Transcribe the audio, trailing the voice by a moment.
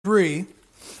3,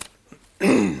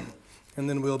 and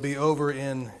then we'll be over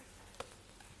in,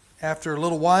 after a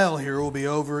little while here, we'll be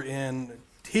over in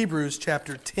Hebrews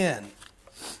chapter 10.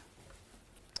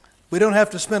 We don't have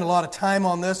to spend a lot of time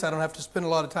on this. I don't have to spend a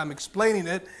lot of time explaining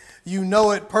it. You know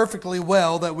it perfectly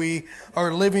well that we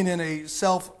are living in a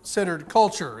self-centered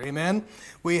culture. Amen?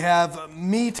 We have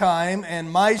me time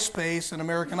and MySpace and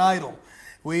American Idol.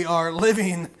 We are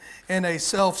living in a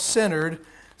self-centered,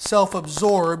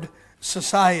 self-absorbed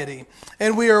society.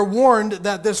 And we are warned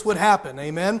that this would happen.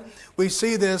 Amen? We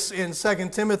see this in 2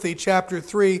 Timothy chapter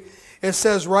 3. It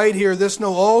says right here, "This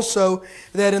know also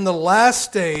that in the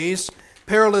last days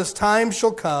perilous times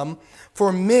shall come,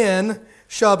 for men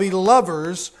shall be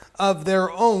lovers of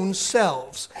their own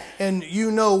selves." And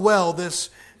you know well this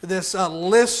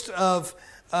list of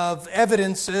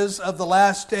evidences of the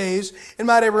last days. And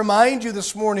might I remind you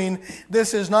this morning,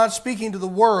 this is not speaking to the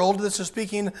world. This is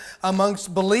speaking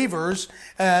amongst believers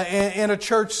in a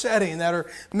church setting that are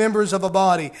members of a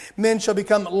body. Men shall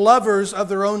become lovers of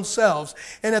their own selves.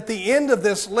 And at the end of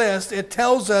this list, it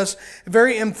tells us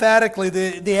very emphatically,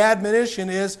 the admonition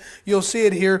is, you'll see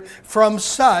it here, "From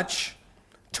such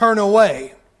turn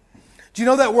away." Do you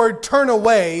know that word "turn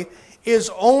away"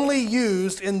 is only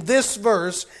used in this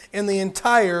verse in the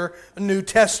entire New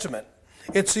Testament?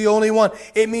 It's the only one.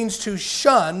 It means to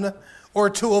shun or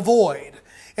to avoid.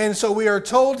 And so we are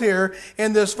told here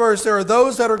in this verse, there are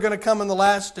those that are going to come in the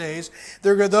last days.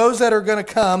 There are those that are going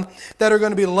to come that are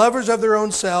going to be lovers of their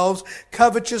own selves,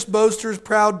 covetous, boasters,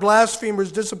 proud,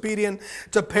 blasphemers, disobedient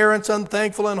to parents,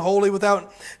 unthankful, unholy,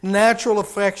 without natural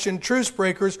affection, truce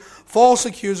breakers, false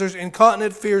accusers,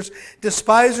 incontinent, fierce,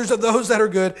 despisers of those that are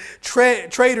good,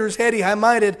 traitors, heady,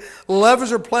 high-minded,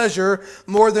 lovers of pleasure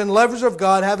more than lovers of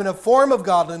God, having a form of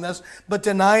godliness, but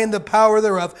denying the power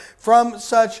thereof. From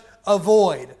such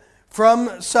avoid.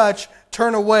 From such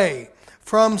turn away.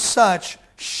 From such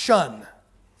shun.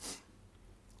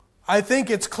 I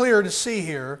think it's clear to see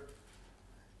here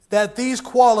that these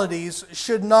qualities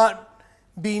should not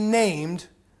be named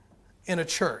in a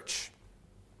church.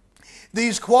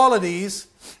 These qualities,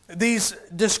 these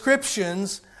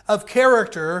descriptions of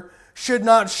character should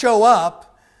not show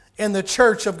up in the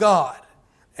church of God.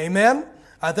 Amen?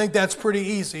 I think that's pretty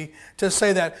easy to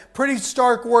say that. Pretty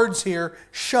stark words here: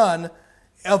 shun,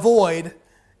 avoid,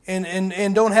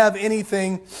 and don't have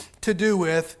anything to do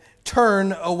with,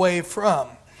 turn away from.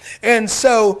 And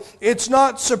so it's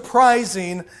not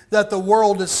surprising that the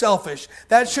world is selfish.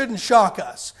 That shouldn't shock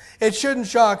us. It shouldn't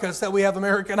shock us that we have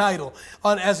American Idol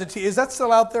on as a TV. Is that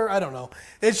still out there? I don't know.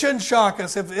 It shouldn't shock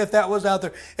us if that was out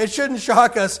there. It shouldn't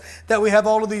shock us that we have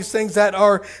all of these things that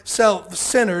are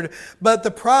self-centered. But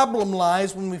the problem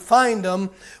lies when we find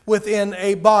them within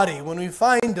a body, when we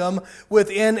find them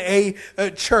within a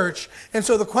church. And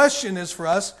so the question is for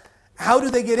us, how do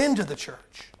they get into the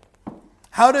church?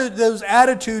 How do those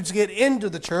attitudes get into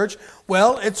the church?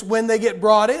 Well, it's when they get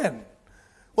brought in.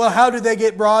 Well, how do they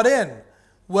get brought in?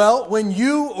 Well, when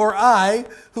you or I,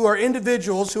 who are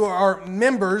individuals, who are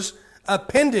members,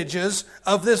 appendages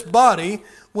of this body,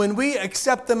 when we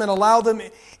accept them and allow them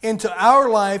into our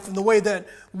life in the way that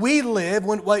we live,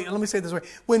 let me say it this way,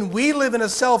 when we live in a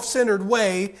self-centered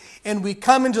way and we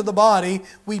come into the body,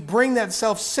 we bring that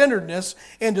self-centeredness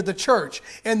into the church.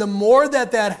 And the more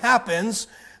that happens,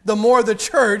 the more the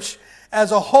church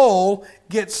as a whole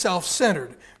gets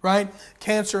self-centered, right?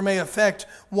 Cancer may affect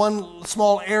one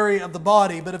small area of the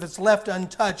body, but if it's left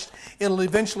untouched, it'll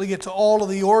eventually get to all of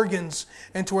the organs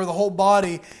and to where the whole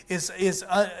body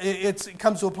it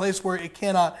comes to a place where it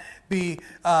cannot be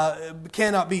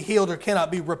healed or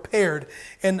cannot be repaired.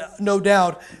 And no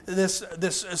doubt this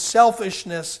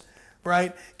selfishness,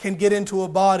 right, can get into a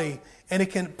body. And it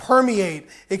can permeate.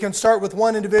 It can start with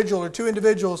one individual or two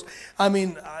individuals. I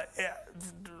mean,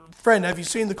 friend, have you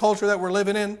seen the culture that we're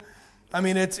living in? I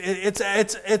mean, it's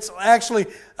actually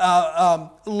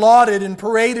lauded and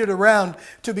paraded around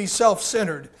to be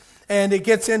self-centered. And it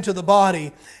gets into the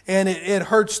body, and it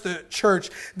hurts the church.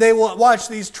 They will watch,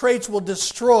 these traits will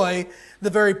destroy the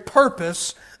very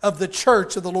purpose of the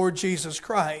church of the Lord Jesus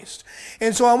Christ.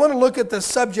 And so I want to look at the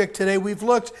subject today. We've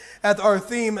looked at our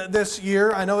theme this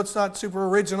year. I know it's not super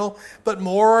original, but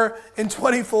more in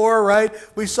 24, right?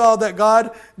 We saw that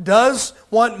God does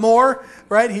want more,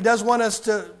 right? He does want us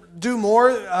to do more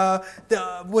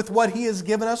with what He has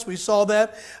given us. We saw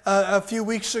that a few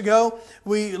weeks ago.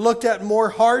 We looked at more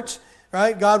heart,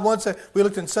 right? God wants a, we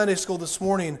looked in Sunday school this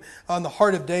morning on the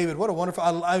heart of David. What a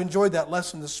wonderful, I enjoyed that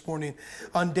lesson this morning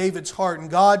on David's heart. And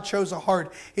God chose a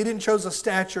heart. He didn't choose a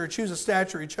stature, choose a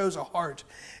stature. He chose a heart.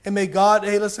 And may God,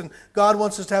 hey listen, God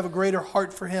wants us to have a greater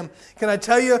heart for Him. Can I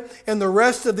tell you, in the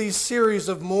rest of these series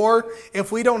of more,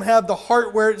 if we don't have the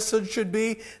heart where it should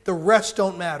be, the rest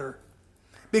don't matter.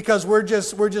 Because we're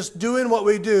just doing what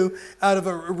we do out of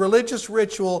a religious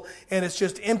ritual, and it's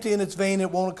just empty and it's vain. It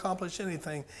won't accomplish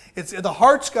anything. The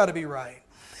heart's got to be right.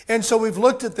 And so we've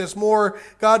looked at this more.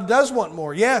 God does want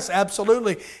more. Yes,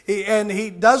 absolutely. And He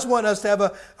does want us to have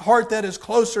a heart that is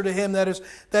closer to Him, that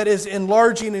is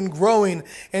enlarging and growing.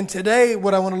 And today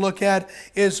what I want to look at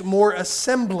is more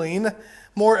assembling,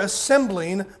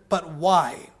 but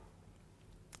why?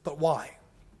 But why?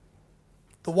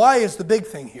 The why is the big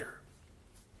thing here.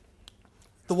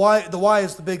 The why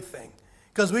is the big thing.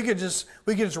 Because we could just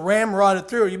ramrod it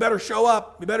through. You better show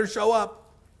up. You better show up.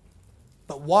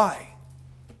 But why?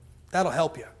 That'll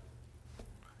help you.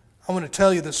 I want to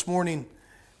tell you this morning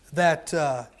that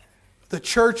the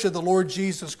church of the Lord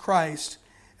Jesus Christ,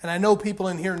 and I know people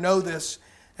in here know this,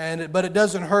 but it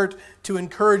doesn't hurt to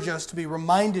encourage us to be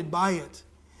reminded by it,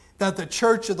 that the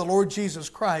church of the Lord Jesus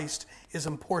Christ is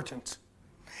important.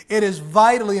 It is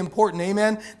vitally important.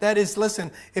 Amen. That is,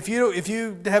 listen, if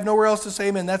you have nowhere else to say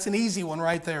amen, that's an easy one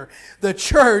right there. The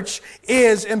church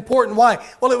is important. Why?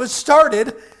 Well, it was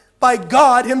started by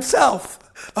God Himself.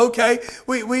 Okay,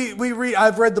 we read.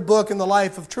 I've read the book and the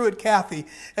life of Truett Cathy,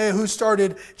 who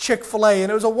started Chick-fil-A,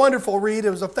 and it was a wonderful read. It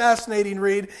was a fascinating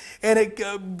read, and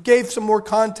it gave some more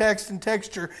context and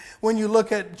texture when you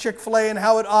look at Chick-fil-A and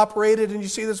how it operated, and you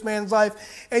see this man's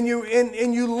life, and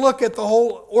you look at the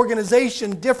whole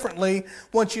organization differently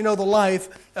once you know the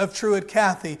life of Truett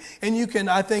Cathy. And you can,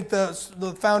 I think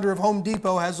the founder of Home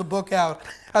Depot has a book out.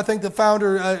 I think the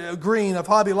founder, Green, of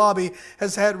Hobby Lobby,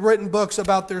 has had written books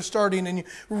about their starting. And you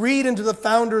read into the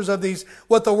founders of these,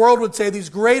 what the world would say, these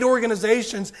great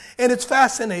organizations, and it's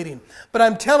fascinating. But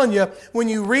I'm telling you, when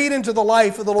you read into the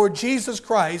life of the Lord Jesus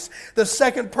Christ, the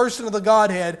second person of the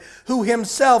Godhead, who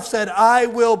Himself said, I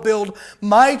will build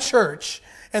my church,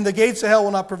 and the gates of hell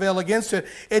will not prevail against it.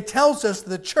 It tells us that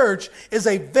the church is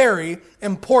a very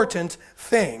important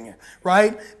thing,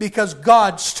 right? Because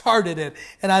God started it.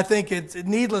 And I think it's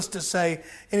needless to say,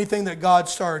 anything that God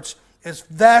starts is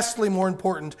vastly more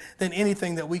important than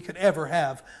anything that we could ever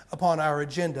have upon our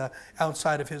agenda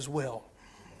outside of His will.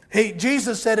 Hey,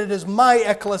 Jesus said, it is my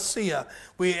ecclesia.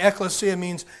 Ecclesia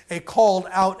means a called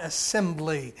out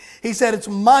assembly. He said, it's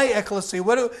my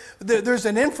ecclesia. There's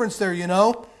an inference there, you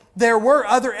know. There were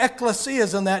other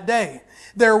ecclesias in that day.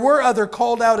 There were other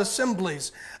called out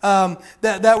assemblies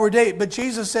that were dated. But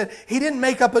Jesus said He didn't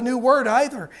make up a new word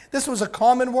either. This was a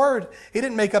common word. He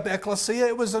didn't make up ecclesia.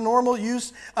 It was a normal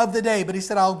use of the day. But He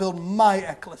said, I'll build my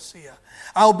ecclesia.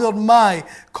 I'll build my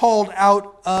called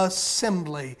out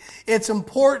assembly. It's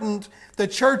important. The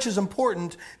church is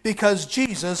important because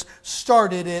Jesus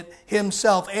started it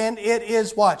Himself. And it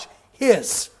is, watch,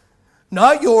 His.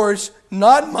 Not yours,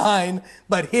 not mine,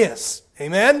 but His.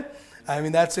 Amen? I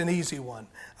mean, that's an easy one.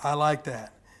 I like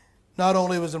that. Not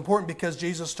only was it important because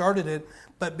Jesus started it,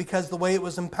 but because the way it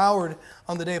was empowered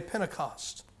on the day of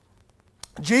Pentecost.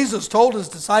 Jesus told His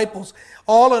disciples,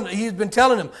 He's been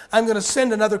telling them, I'm going to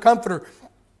send another comforter.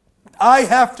 I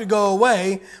have to go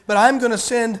away, but I'm going to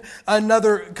send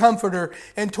another comforter.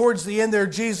 And towards the end there,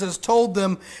 Jesus told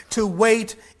them to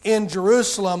wait in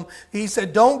Jerusalem. He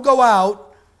said, don't go out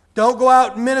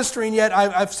ministering yet.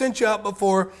 I've sent you out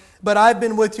before, but I've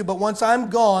been with you. But once I'm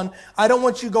gone, I don't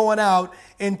want you going out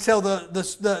until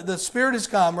the Spirit has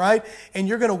come, right? And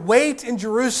you're going to wait in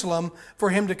Jerusalem for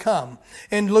Him to come.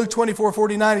 In Luke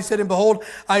 24:49, He said, and behold,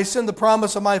 I send the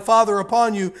promise of my Father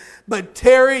upon you, but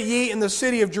tarry ye in the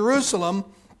city of Jerusalem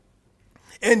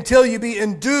until you be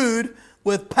endued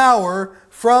with power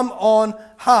from on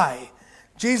high.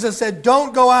 Jesus said,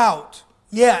 don't go out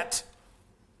yet.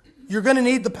 You're going to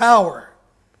need the power.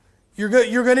 You're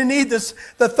going to need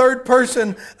the third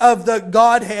person of the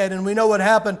Godhead. And we know what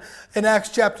happened in Acts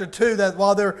chapter 2, that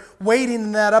while they're waiting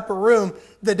in that upper room,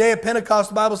 the day of Pentecost,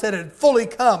 the Bible said, it had fully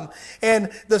come. And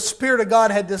the Spirit of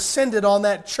God had descended on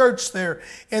that church there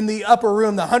in the upper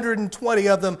room, the 120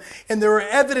 of them. And there were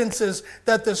evidences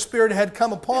that the Spirit had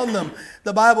come upon them.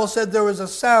 The Bible said there was a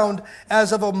sound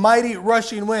as of a mighty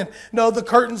rushing wind. No, the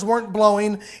curtains weren't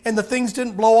blowing, and the things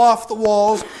didn't blow off the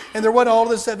walls, and there wasn't all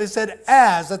this stuff. It said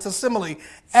as, that's a simile,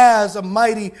 as a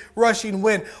mighty rushing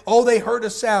wind. Oh, they heard a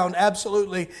sound,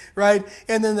 absolutely, right?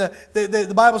 And then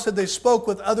the Bible said they spoke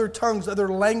with other tongues, other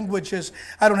languages.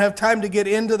 I don't have time to get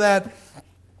into that.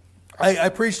 I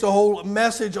preached a whole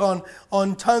message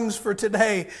on tongues for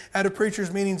today at a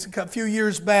preacher's meeting a few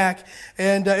years back,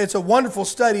 and it's a wonderful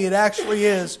study. It actually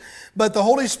is. But the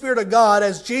Holy Spirit of God,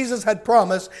 as Jesus had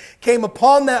promised, came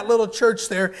upon that little church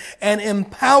there and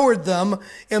empowered them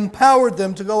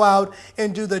to go out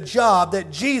and do the job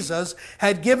that Jesus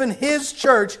had given His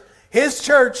church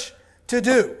to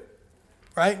do.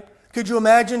 Right? Could you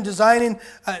imagine designing...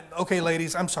 okay,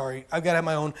 ladies, I'm sorry. I've got to have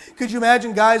my own. Could you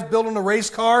imagine guys building a race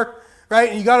car? Right?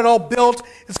 And you got it all built.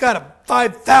 It's got a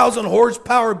 5,000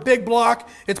 horsepower big block.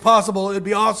 It's possible. It'd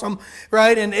be awesome.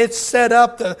 Right? And it's set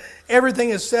up.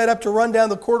 Everything is set up to run down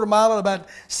the quarter mile in about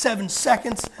 7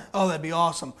 seconds. Oh, that'd be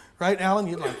awesome. Right, Alan?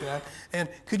 You'd like that. And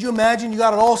could you imagine you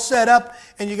got it all set up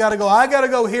and you got to go, I got to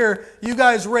go here. You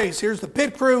guys race. Here's the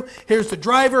pit crew. Here's the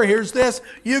driver. Here's this.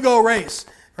 You go race.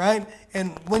 Right?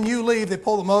 And when you leave, they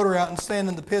pull the motor out and stand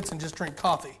in the pits and just drink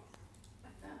coffee.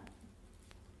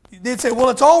 They'd say, well,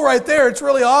 it's all right there. It's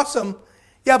really awesome.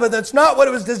 Yeah, but that's not what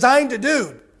it was designed to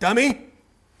do, dummy.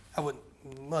 Well,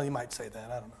 you might say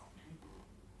that. I don't know.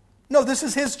 No, this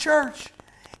is His church.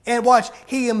 And watch,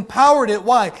 He empowered it.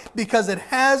 Why? Because it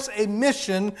has a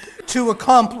mission to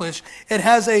accomplish. It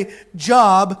has a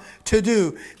job to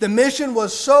do. The mission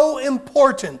was so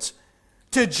important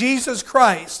to Jesus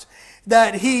Christ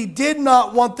that He did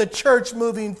not want the church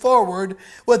moving forward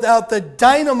without the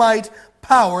dynamite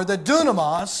power, the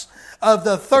dunamis, of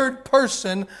the third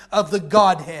person of the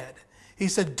Godhead. He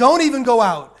said, don't even go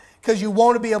out because you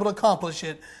won't be able to accomplish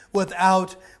it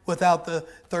without the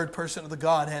third person of the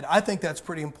Godhead. I think that's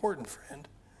pretty important, friend.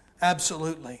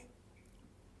 Absolutely.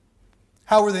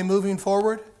 How are they moving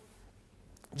forward?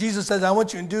 Jesus says, I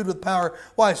want you endued with power.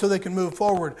 Why? So they can move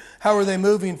forward. How are they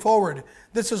moving forward?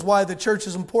 This is why the church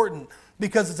is important,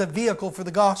 because it's a vehicle for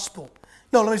the gospel.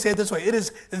 No, let me say it this way. It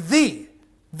is the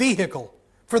vehicle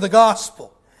for the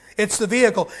gospel. It's the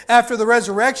vehicle. After the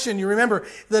resurrection, you remember,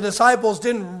 the disciples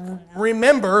didn't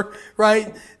remember,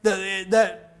 right,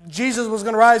 that Jesus was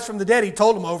going to rise from the dead. He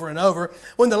told them over and over.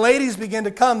 When the ladies began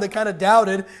to come, they kind of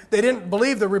doubted. They didn't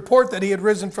believe the report that He had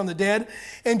risen from the dead.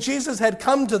 And Jesus had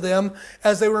come to them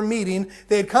as they were meeting.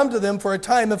 They had come to them for a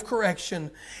time of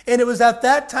correction. And it was at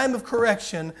that time of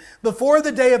correction, before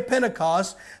the day of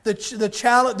Pentecost, the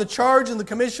charge and the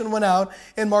commission went out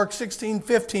in Mark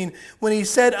 16:15, when He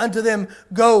said unto them,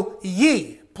 go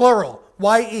ye, plural,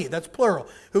 Y-E, that's plural.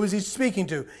 Who was He speaking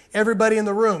to? Everybody in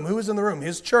the room. Who was in the room?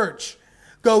 His church.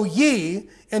 Go ye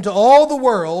into all the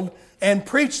world and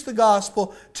preach the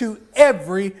gospel to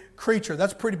every creature.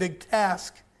 That's a pretty big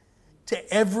task.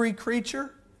 To every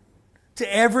creature?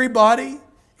 To everybody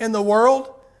in the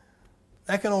world?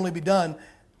 That can only be done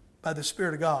by the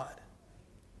Spirit of God.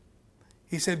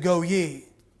 He said, go ye.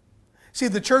 See,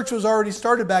 the church was already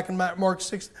started back in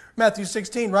Matthew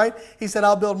 16, right? He said,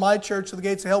 I'll build my church so the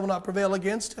gates of hell will not prevail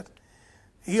against it.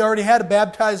 He already had a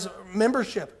baptized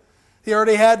membership. He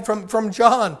already had from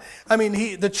John. I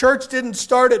mean, the church didn't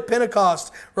start at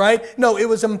Pentecost, right? No, it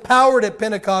was empowered at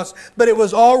Pentecost, but it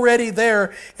was already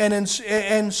there and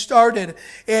started.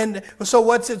 And so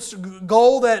what's its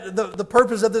goal, that the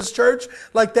purpose of this church?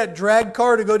 Like that drag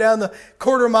car to go down the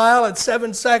quarter mile at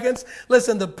 7 seconds?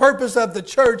 Listen, the purpose of the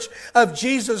church of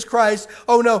Jesus Christ,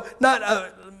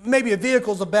 maybe a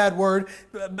vehicle is a bad word,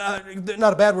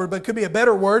 not a bad word, but it could be a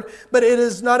better word, but it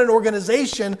is not an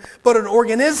organization, but an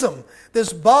organism.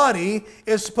 This body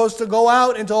is supposed to go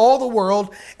out into all the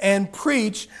world and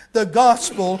preach the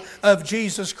gospel of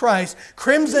Jesus Christ.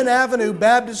 Crimson Avenue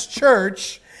Baptist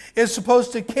Church is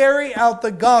supposed to carry out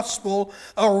the gospel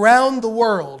around the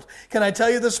world. Can I tell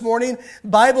you this morning,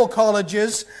 Bible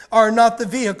colleges are not the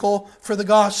vehicle for the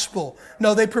gospel.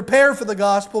 No, they prepare for the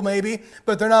gospel maybe,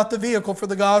 but they're not the vehicle for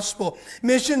the gospel.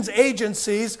 Missions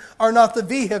agencies are not the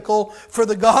vehicle for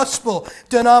the gospel.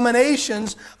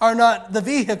 Denominations are not the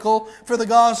vehicle for the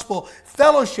gospel.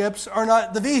 Fellowships are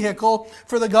not the vehicle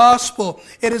for the gospel.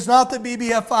 It is not the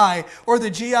BBFI or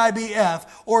the GIBF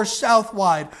or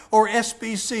Southwide or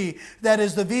SBC that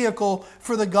is the vehicle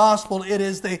for the gospel. It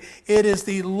is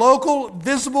the local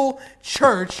visible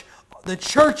church, the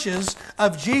churches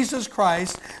of Jesus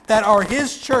Christ that are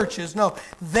His churches. No,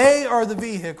 they are the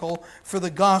vehicle for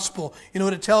the gospel. You know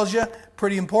what it tells you?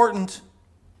 Pretty important.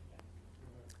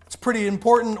 It's a pretty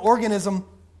important organism.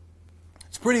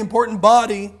 It's a pretty important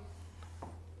body.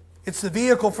 It's the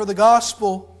vehicle for the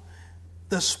gospel.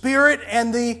 The Spirit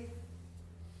and the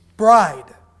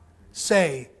bride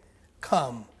say,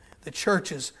 come. The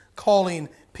church is calling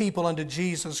people unto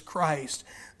Jesus Christ.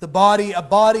 A body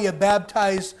of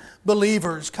baptized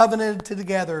believers covenanted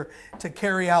together to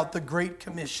carry out the Great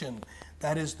Commission.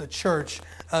 That is the church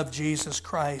of Jesus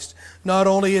Christ. Not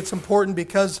only it's important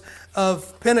because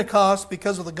of Pentecost,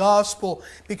 because of the gospel,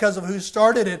 because of who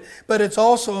started it, but it's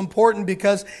also important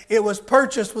because it was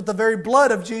purchased with the very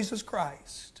blood of Jesus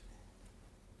Christ.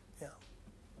 Yeah.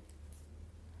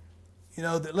 You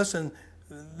know, listen,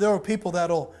 there are people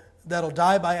that'll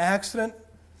die by accident.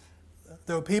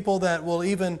 There are people that will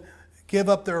even give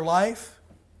up their life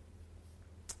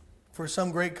for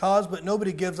some great cause, but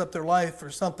nobody gives up their life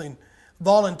for something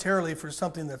voluntarily, for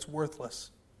something that's worthless.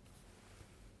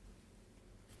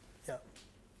 Yeah.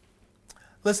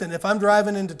 Listen, if I'm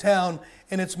driving into town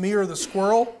and it's me or the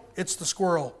squirrel, it's the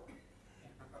squirrel.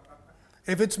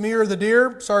 If it's me or the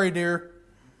deer, sorry, deer.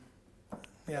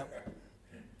 Yeah.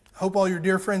 Hope all your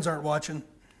deer friends aren't watching.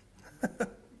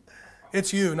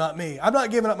 It's you, not me. I'm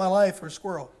not giving up my life for a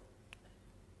squirrel.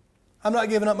 I'm not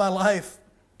giving up my life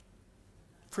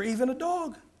for even a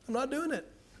dog. I'm not doing it.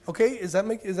 Okay, is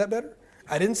that better?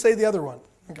 I didn't say the other one.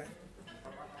 Okay.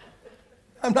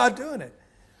 I'm not doing it.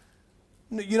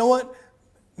 You know what?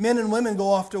 Men and women go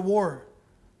off to war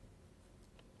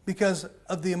because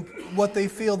of what they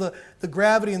feel, the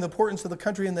gravity and the importance of the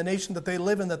country and the nation that they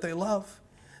live in, that they love.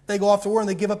 They go off to war and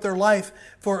they give up their life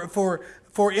for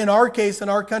in our case, in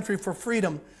our country, for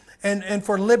freedom and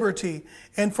for liberty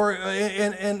and for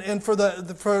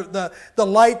the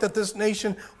light that this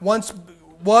nation once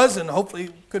was and hopefully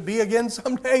could be again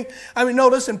someday. I mean, no,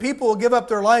 listen, people will give up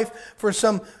their life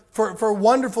for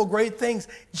wonderful, great things.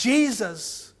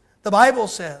 Jesus, the Bible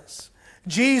says,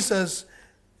 Jesus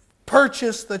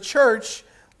purchased the church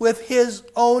with His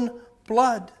own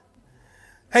blood.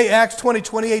 Hey, Acts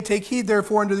 20:28, take heed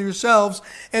therefore unto yourselves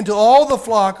and to all the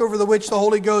flock over the which the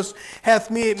Holy Ghost hath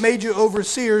made you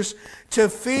overseers to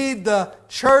feed the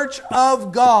church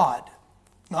of God.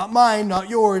 Not mine, not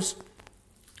yours.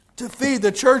 To feed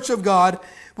the church of God,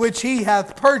 which He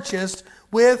hath purchased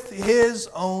with His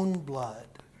own blood.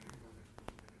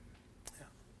 Yeah.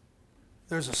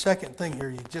 There's a second thing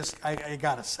here. I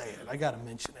got to say it. I got to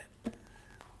mention it.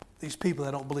 These people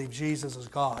that don't believe Jesus is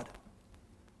God.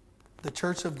 The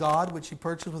church of God, which He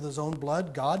purchased with His own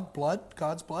blood.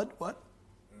 God's blood, what?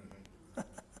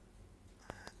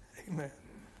 Amen.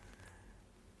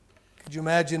 Could you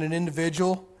imagine an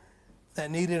individual that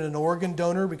needed an organ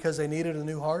donor because they needed a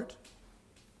new heart?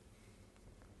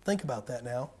 Think about that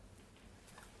now.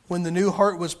 When the new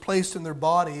heart was placed in their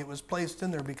body, it was placed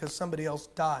in there because somebody else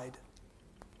died.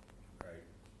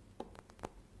 Right.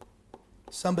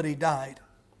 Somebody died.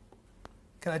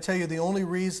 Can I tell you the only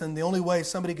way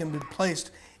somebody can be placed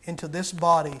into this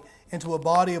body, into a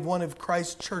body of one of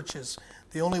Christ's churches,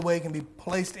 the only way it can be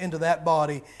placed into that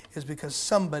body is because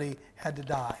somebody had to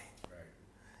die.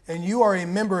 And you are a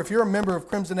member, if you're a member of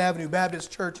Crimson Avenue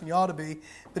Baptist Church, and you ought to be,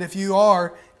 but if you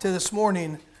are to this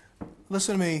morning,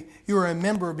 listen to me, you are a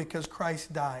member because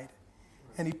Christ died.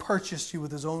 And He purchased you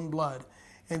with His own blood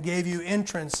and gave you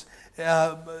entrance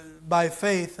by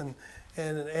faith and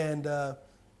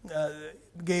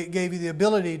gave you the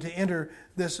ability to enter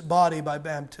this body by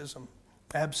baptism.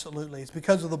 Absolutely. It's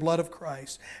because of the blood of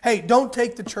Christ. Hey, don't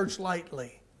take the church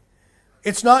lightly.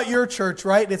 It's not your church,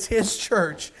 right? It's His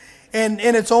church. And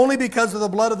it's only because of the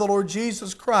blood of the Lord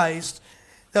Jesus Christ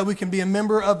that we can be a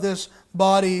member of this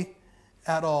body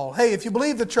at all. Hey, if you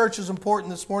believe the church is important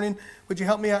this morning, would you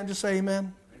help me out and just say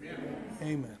amen? Amen.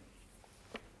 Amen.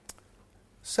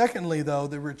 Secondly, though,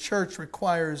 the church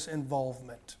requires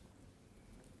involvement.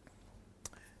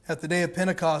 At the day of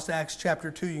Pentecost, Acts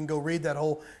chapter 2, you can go read that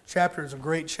whole chapter. It's a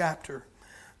great chapter.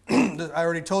 I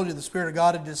already told you the Spirit of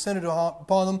God had descended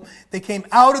upon them. They came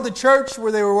out of the church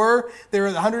where they were. They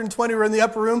were 120 were in the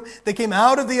upper room. They came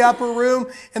out of the upper room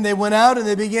and they went out and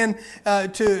they began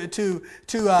to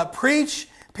preach.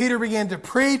 Peter began to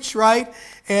preach, right?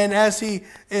 And I've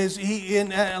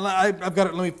got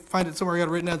it. Let me find it somewhere. I got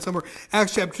it written down somewhere.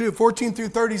 Acts chapter 2, 14 through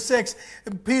 36.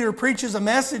 Peter preaches a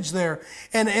message there,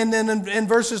 and then in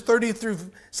verses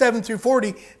 37 through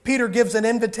 40, Peter gives an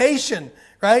invitation.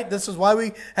 Right? This is why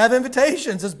we have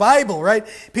invitations. It's Bible, right?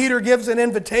 Peter gives an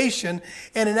invitation,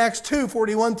 and in Acts 2,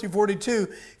 41 through 42,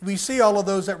 we see all of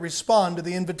those that respond to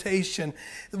the invitation.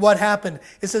 What happened?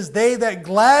 It says, they that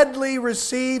gladly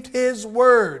received His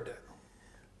word.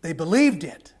 They believed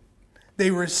it. They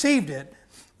received it.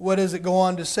 What does it go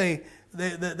on to say?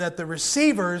 That the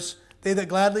receivers, they that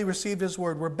gladly received His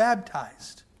word, were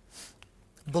baptized.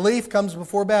 Belief comes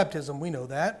before baptism. We know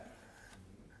that.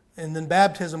 And then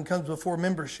baptism comes before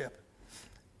membership.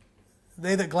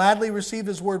 They that gladly received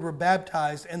His word were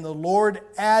baptized, and the Lord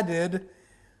added,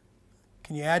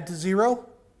 can you add to zero?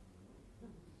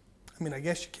 I mean, I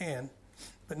guess you can.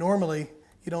 But normally,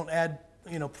 you don't add,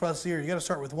 plus zero. You got to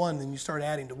start with one, then you start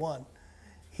adding to one.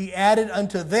 He added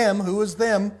unto them, who was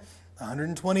them?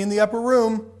 120 in the upper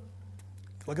room.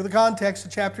 Look at the context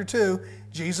of chapter 2.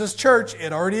 Jesus' church,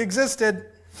 it already existed.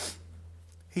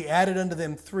 He added unto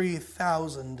them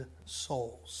 3,000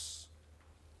 souls.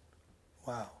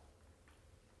 Wow.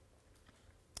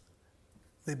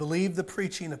 They believed the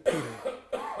preaching of Peter.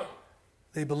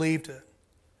 They believed it.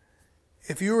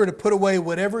 If you were to put away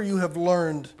whatever you have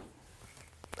learned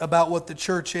about what the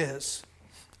church is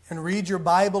and read your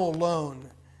Bible alone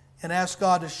and ask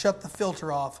God to shut the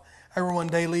filter off. I remember one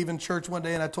day leaving church one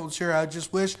day and I told Sarah, I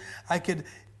just wish I could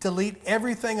delete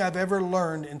everything I've ever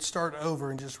learned and start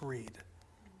over and just read.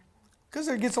 Because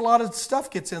there gets a lot of stuff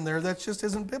gets in there that just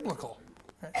isn't biblical.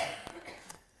 Right?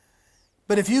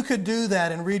 But if you could do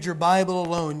that and read your Bible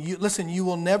alone, you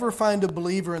will never find a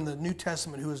believer in the New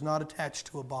Testament who is not attached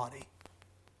to a body.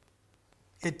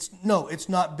 It's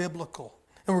not biblical.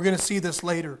 And we're going to see this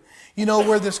later. You know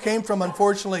where this came from?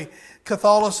 Unfortunately,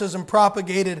 Catholicism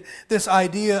propagated this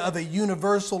idea of a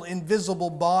universal, invisible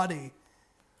body.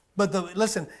 But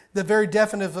the very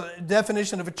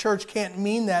definition of a church can't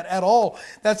mean that at all.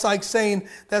 That's like saying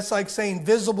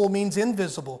visible means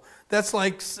invisible. That's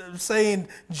like saying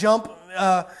jump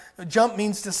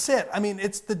means to sit. I mean,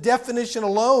 it's the definition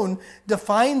alone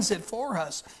defines it for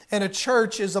us. And a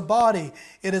church is a body.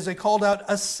 It is a called out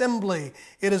assembly.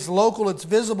 It is local. It's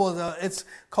visible. It's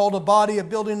called a body, a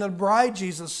building, a bride,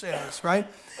 Jesus says, right?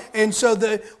 And so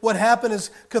what happened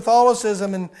is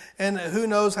Catholicism, and who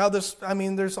knows how this,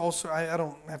 there's also, I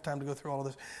don't have time to go through all of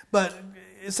this, but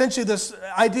essentially this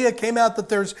idea came out that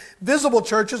there's visible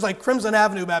churches like Crimson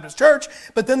Avenue Baptist Church,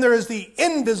 but then there is the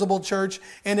invisible church,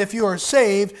 and if you are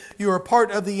saved, you are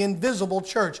part of the invisible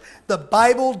church. The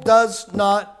Bible does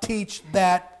not teach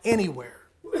that anywhere.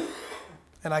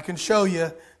 And I can show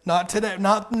you, not today,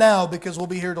 not now, because we'll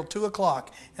be here till 2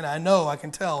 o'clock, and I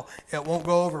can tell it won't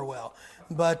go over well.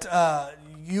 But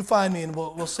you find me and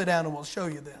we'll sit down and we'll show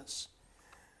you this.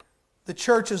 The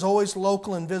church is always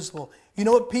local and visible. You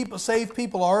know what saved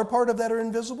people are a part of that are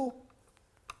invisible?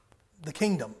 The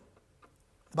kingdom.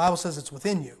 The Bible says it's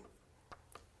within you.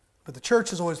 But the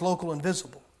church is always local and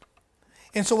visible.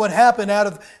 And so what happened out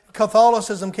of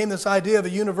Catholicism came this idea of a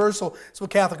universal, that's what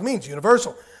Catholic means,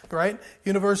 universal, right?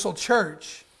 Universal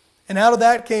church. And out of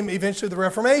that came eventually the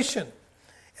Reformation.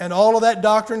 And all of that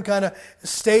doctrine kind of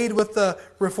stayed with the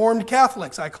Reformed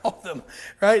Catholics, I call them,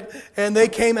 right? And they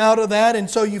came out of that. And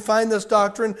so you find this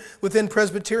doctrine within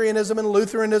Presbyterianism and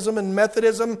Lutheranism and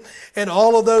Methodism and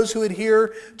all of those who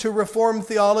adhere to Reformed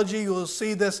theology. You will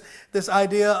see this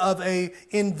idea of an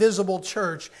invisible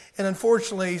church. And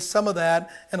unfortunately, some of that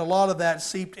and a lot of that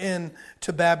seeped in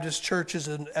to Baptist churches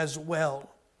as well.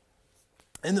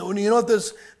 And you know what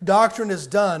this doctrine has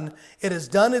done? It has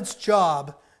done its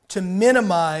job to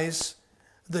minimize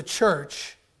the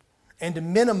church and to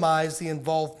minimize the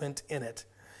involvement in it.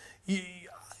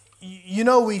 You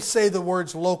know we say the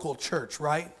words local church,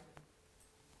 right?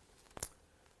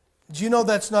 Do you know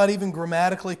that's not even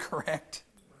grammatically correct?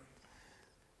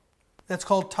 That's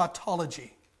called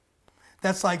tautology.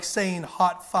 That's like saying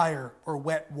hot fire or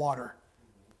wet water.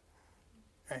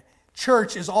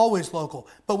 Church is always local,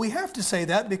 but we have to say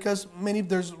that because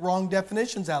there's wrong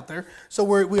definitions out there. So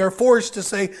we are forced to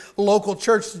say local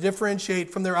church to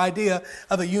differentiate from their idea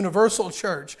of a universal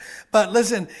church. But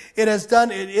listen, it has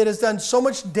done so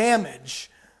much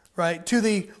damage, right, to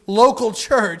the local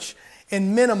church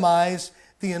and minimize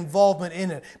the involvement in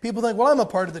it. People think, well, I'm a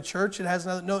part of the church. It has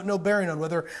no bearing on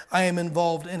whether I am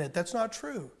involved in it. That's not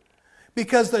true,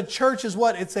 because the church is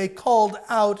what? It's a called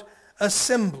out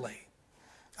assembly.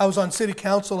 I was on city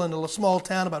council in a small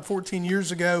town about 14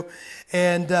 years ago,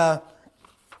 and I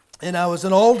was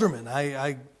an alderman.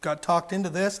 I got talked into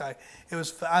this. I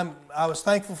was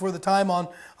thankful for the time on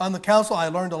the council. I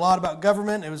learned a lot about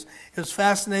government. It was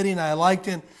fascinating. I liked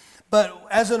it. But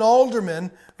as an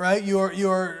alderman, right, you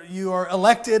are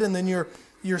elected, and then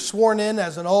you're sworn in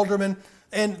as an alderman.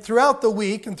 And throughout the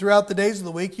week and throughout the days of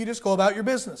the week, you just go about your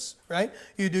business, right?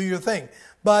 You do your thing.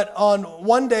 But on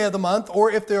one day of the month,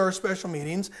 or if there are special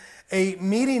meetings, a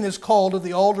meeting is called of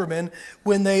the aldermen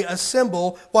when they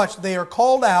assemble. Watch, they are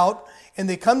called out and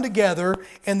they come together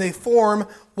and they form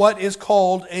what is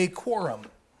called a quorum.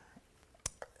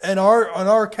 On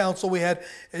our council, we had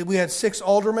 6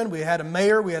 aldermen, we had a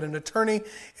mayor, we had an attorney,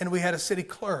 and we had a city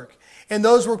clerk. And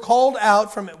those were called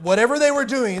out from whatever they were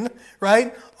doing,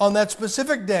 right, on that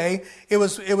specific day. It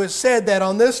was said that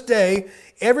on this day,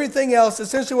 everything else,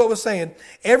 essentially what it was saying,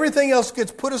 everything else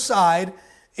gets put aside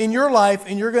in your life,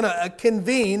 and you're going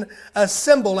to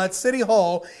assemble at City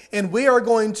Hall, and we are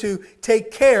going to take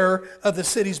care of the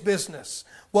city's business.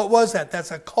 What was that?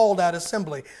 That's a called out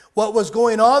assembly. What was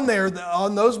going on there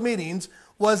on those meetings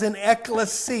was an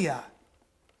ecclesia.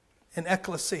 An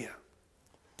ecclesia.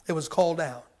 It was called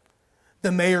out.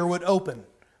 The mayor would open.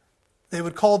 They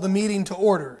would call the meeting to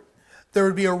order. There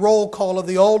would be a roll call of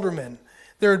the aldermen.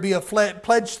 There would be a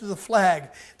pledge to the flag.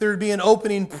 There would be an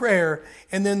opening prayer.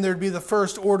 And then there would be the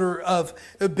first order of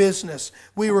business.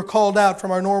 We were called out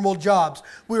from our normal jobs.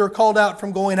 We were called out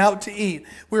from going out to eat.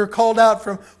 We were called out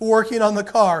from working on the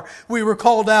car. We were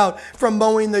called out from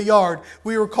mowing the yard.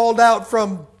 We were called out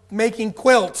from making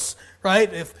quilts,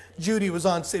 right? If Judy was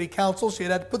on city council, she'd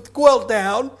have to put the quilt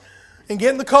down and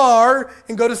get in the car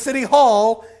and go to City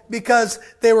Hall because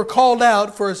they were called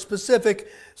out for a specific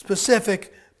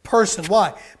person.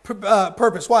 Why?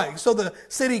 Purpose. Why? So the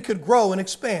city could grow and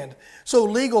expand. So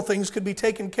legal things could be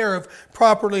taken care of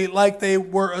properly like they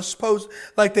were supposed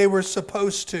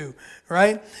to,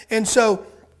 right? And so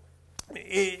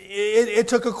it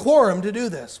took a quorum to do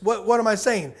this. What am I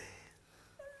saying?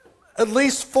 At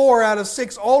least 4 out of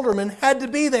 6 aldermen had to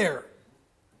be there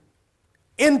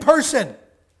in person.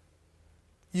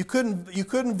 You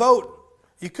couldn't vote.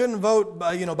 You couldn't vote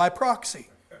by proxy.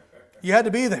 You had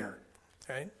to be there.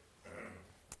 Right?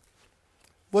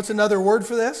 What's another word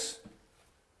for this?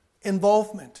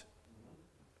 Involvement.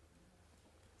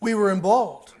 We were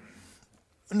involved.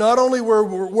 Not only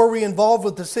were we involved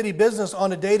with the city business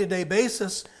on a day-to-day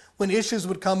basis, when issues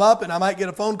would come up and I might get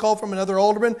a phone call from another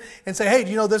alderman and say, hey,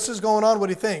 do you know this is going on? What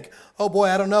do you think? Oh boy,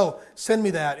 I don't know. Send me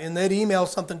that. And they'd email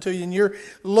something to you and you're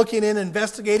looking in,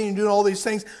 investigating and doing all these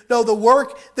things. No,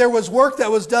 there was work that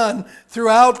was done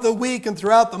throughout the week and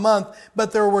throughout the month,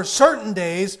 but there were certain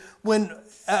days when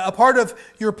a part of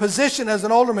your position as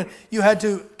an alderman, you had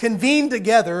to convene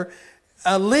together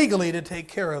legally to take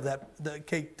care of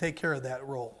that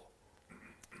role.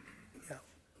 Yeah.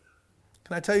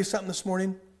 Can I tell you something this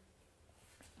morning?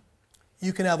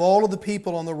 You can have all of the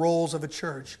people on the rolls of a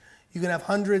church. You can have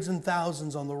hundreds and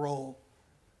thousands on the roll.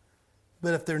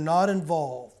 But if they're not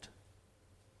involved,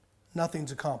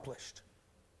 nothing's accomplished.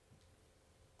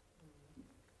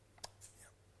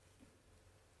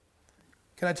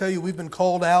 Can I tell you, we've been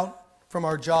called out from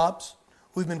our jobs.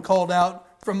 We've been called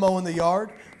out from mowing the yard.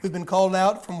 We've been called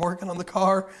out from working on the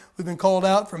car. We've been called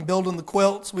out from building the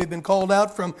quilts. We've been called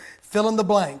out from filling the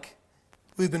blank.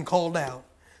 We've been called out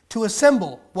to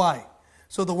assemble. Why?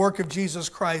 So the work of Jesus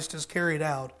Christ is carried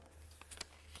out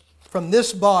from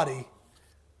this body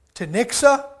to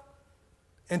Nixa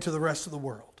and to the rest of the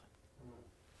world.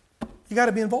 You got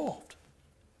to be involved,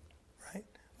 right?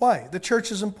 Why? The church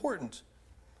is important.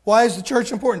 Why is the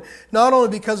church important? Not only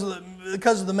because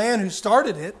of the man who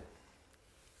started it,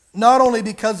 not only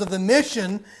because of the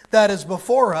mission that is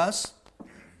before us,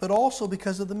 but also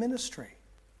because of the ministry.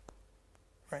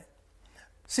 Right?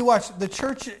 See, watch, the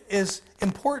church is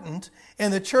important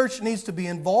and the church needs to be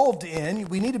involved in.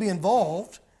 We need to be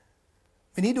involved.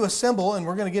 We need to assemble, and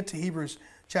we're going to get to Hebrews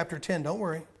chapter 10, don't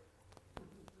worry.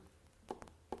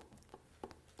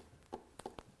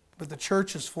 But the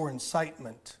church is for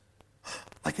incitement.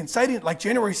 Like inciting, like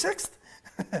January 6th?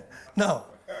 No,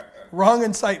 wrong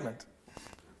incitement.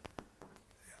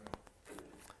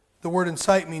 The word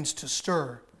incite means to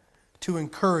stir, to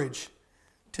encourage,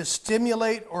 to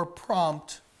stimulate or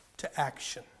prompt to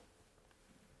action.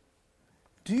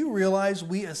 Do you realize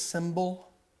we assemble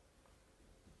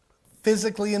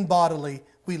physically and bodily?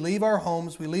 We leave our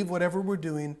homes, we leave whatever we're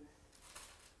doing.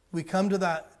 We come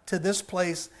to this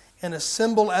place and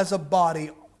assemble as a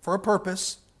body for a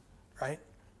purpose, right?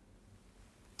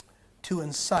 To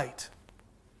incite,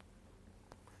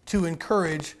 to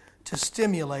encourage, to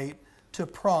stimulate, to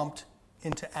prompt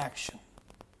into action.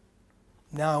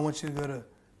 Now I want you to go to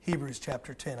Hebrews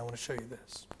chapter 10. I want to show you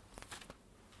this.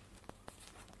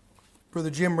 Brother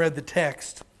Jim read the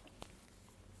text.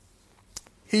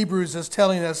 Hebrews is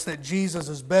telling us that Jesus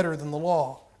is better than the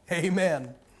law.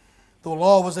 Amen. The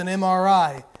law was an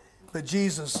MRI, but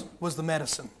Jesus was the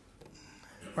medicine.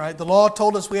 Right? The law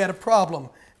told us we had a problem.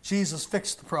 Jesus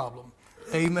fixed the problem.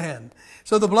 Amen.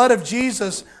 So the blood of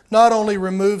Jesus not only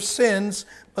removes sins,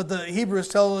 but the Hebrews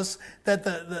tell us that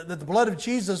the blood of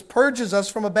Jesus purges us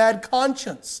from a bad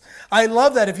conscience. I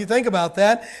love that if you think about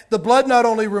that. The blood not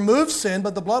only removes sin,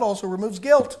 but the blood also removes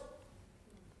guilt.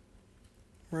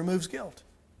 Removes guilt.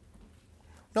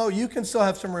 No, you can still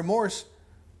have some remorse,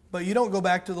 but you don't go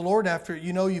back to the Lord after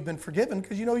you know you've been forgiven,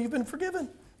 because you know you've been forgiven.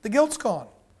 The guilt's gone.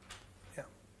 Yeah.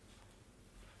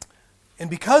 And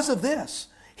because of this,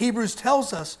 Hebrews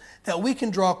tells us that we can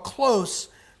draw close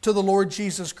to the Lord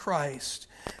Jesus Christ.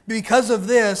 Because of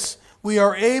this, we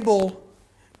are able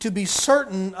to be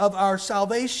certain of our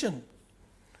salvation.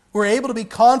 We're able to be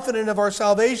confident of our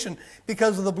salvation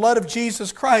because of the blood of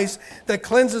Jesus Christ that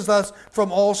cleanses us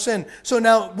from all sin. So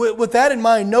now, with that in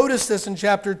mind, notice this in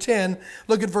chapter 10.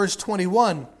 Look at verse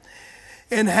 21.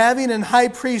 And having an high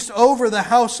priest over the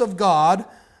house of God,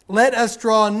 let us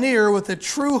draw near with a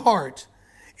true heart,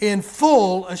 in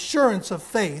full assurance of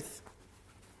faith,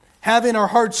 having our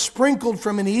hearts sprinkled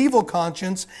from an evil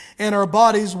conscience and our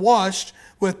bodies washed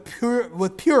with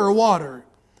pure water.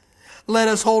 Let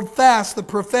us hold fast the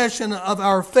profession of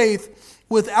our faith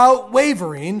without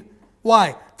wavering.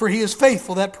 Why? For he is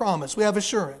faithful, that promise. We have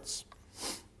assurance.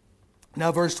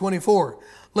 Now verse 24.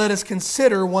 Let us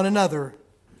consider one another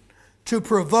to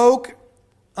provoke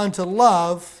unto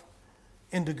love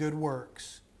and to good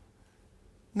works.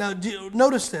 Now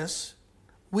notice this.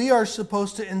 We are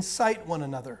supposed to incite one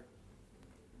another.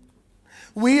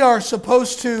 We are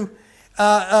supposed to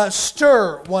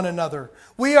stir one another.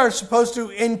 We are supposed to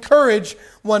encourage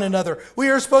one another. We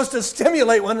are supposed to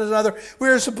stimulate one another. We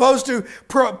are supposed to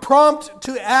prompt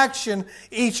to action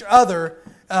each other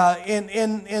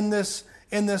in this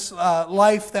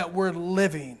life that we're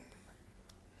living.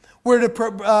 We're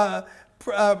to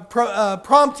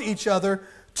prompt each other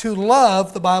to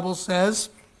love, the Bible says,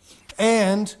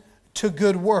 and to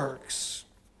good works.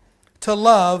 To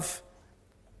love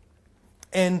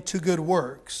and to good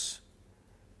works.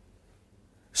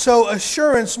 So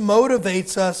assurance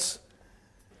motivates us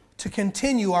to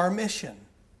continue our mission.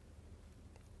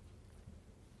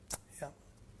 Yeah.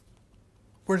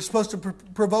 We're supposed to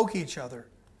provoke each other.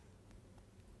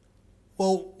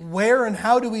 Well, where and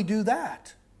how do we do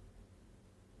that?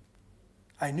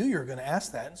 I knew you were going to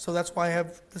ask that, so that's why I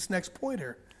have this next point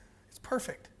here. It's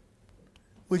perfect.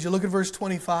 Would you look at verse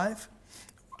 25?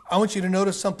 I want you to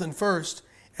notice something first.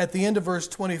 At the end of verse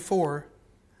 24,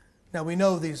 now we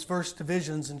know these verse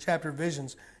divisions and chapter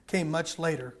divisions came much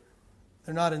later.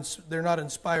 They're not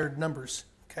inspired numbers.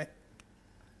 Okay,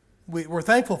 we're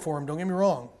thankful for them. Don't get me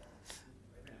wrong.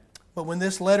 But when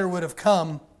this letter would have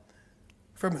come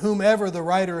from whomever the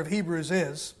writer of Hebrews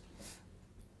is,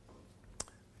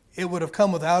 it would have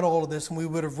come without all of this, and we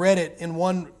would have read it in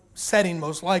one setting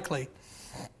most likely.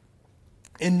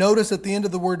 And notice at the end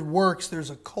of the word works, there's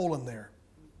a colon there.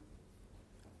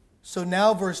 So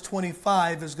now verse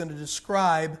 25 is going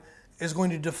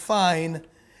to define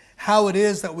how it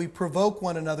is that we provoke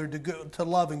one another to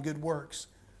love and good works.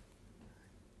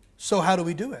 So how do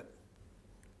we do it?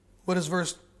 What does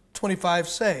verse 25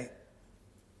 say?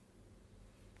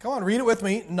 Come on, read it with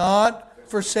me. Not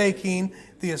forsaking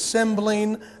the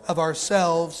assembling of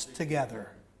ourselves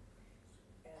together.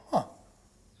 Huh.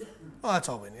 Well, that's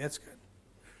all we need. That's good.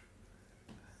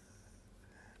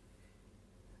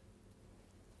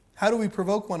 How do we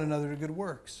provoke one another to good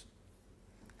works?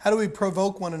 How do we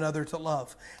provoke one another to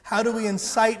love? How do we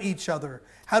incite each other?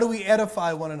 How do we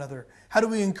edify one another? How do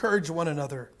we encourage one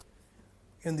another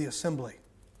in the assembly?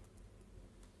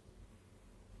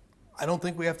 I don't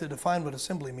think we have to define what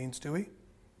assembly means, do we?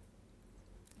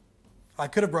 I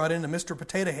could have brought in a Mr.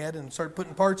 Potato Head and started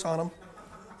putting parts on him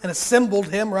and assembled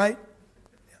him, right?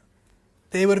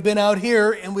 They would have been out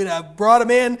here and we'd have brought him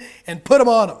in and put him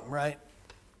on him, right?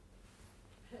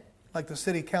 Like the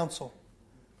city council,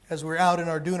 as we're out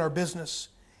and doing our business,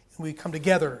 and we come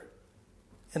together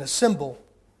and assemble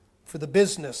for the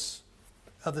business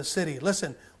of the city.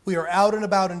 Listen, we are out and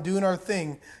about and doing our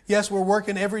thing. Yes, we're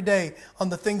working every day on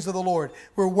the things of the Lord.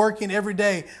 We're working every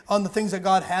day on the things that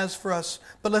God has for us.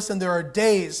 But listen, there are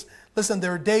days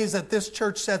that this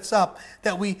church sets up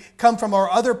that we come from our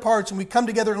other parts and we come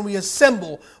together and we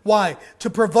assemble. Why? To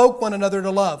provoke one another to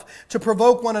love, to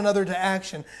provoke one another to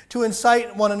action, to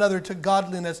incite one another to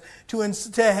godliness, to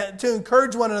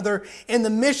encourage one another in the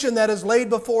mission that is laid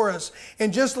before us.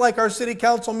 And just like our city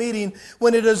council meeting,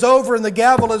 when it is over and the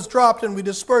gavel is dropped and we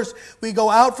disperse, we go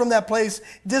out from that place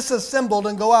disassembled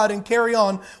and go out and carry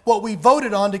on what we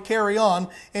voted on to carry on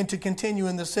and to continue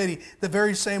in the city. The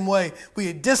very same way,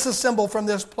 we disassemble from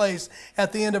this place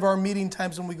at the end of our meeting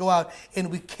times when we go out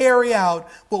and we carry out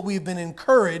what we've been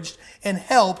encouraged and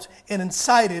helped and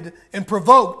incited and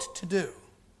provoked to do.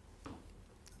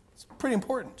 It's pretty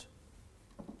important.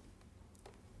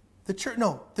 The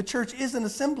church is an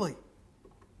assembly.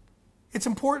 It's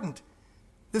important.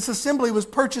 This assembly was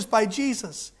purchased by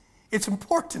Jesus. It's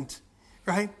important,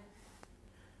 right?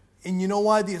 And you know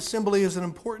why the assembly is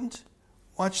important?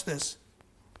 Watch this.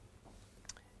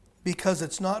 Because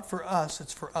it's not for us,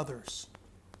 it's for others.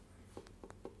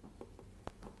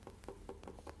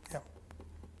 Yeah.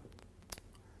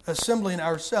 Assembling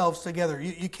ourselves together.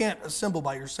 You can't assemble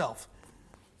by yourself.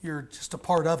 You're just a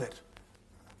part of it.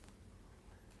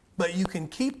 But you can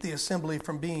keep the assembly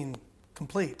from being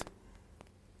complete.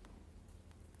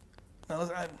 Now,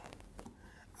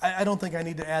 I don't think I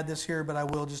need to add this here, but I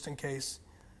will just in case.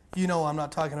 You know, I'm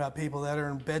not talking about people that are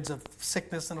in beds of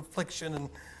sickness and affliction and,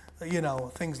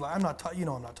 things like, I'm not talking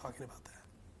about that.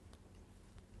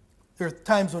 There are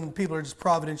times when people are just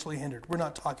providentially hindered. We're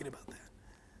not talking about that.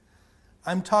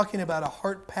 I'm talking about a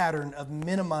heart pattern of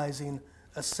minimizing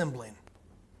assembling.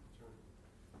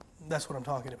 That's what I'm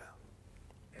talking about.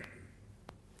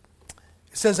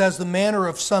 It says, as the manner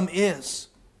of some is.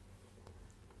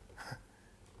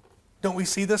 Don't we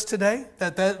see this today?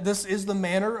 That this is the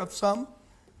manner of some?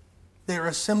 They're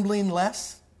assembling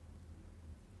less?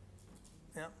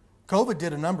 Yeah. COVID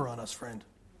did a number on us, friend.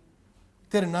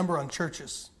 Did a number on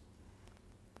churches.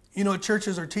 You know what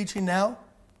churches are teaching now?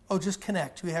 Oh, just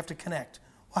connect. We have to connect.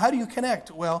 Well, how do you connect?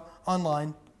 Well,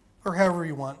 online or however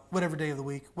you want, whatever day of the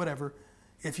week, whatever.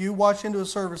 If you watch into a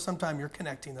service sometime, you're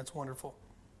connecting. That's wonderful.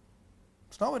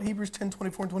 It's not what Hebrews 10,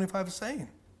 24 and 25 is saying.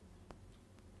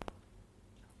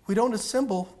 We don't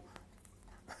assemble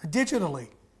digitally.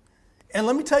 And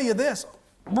let me tell you this.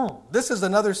 This is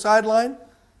another sideline.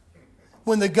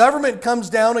 When the government comes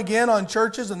down again on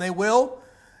churches, and they will,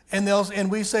 and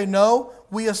we say, no,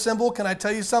 we assemble. Can I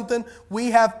tell you something?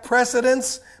 We have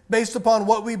precedence based upon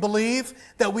what we believe,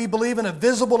 that we believe in a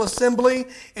visible assembly,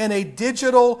 and a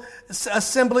digital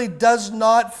assembly does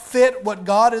not fit what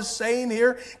God is saying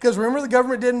here. Because remember the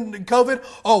government did in COVID?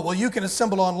 Oh, well, you can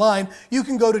assemble online. You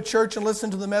can go to church and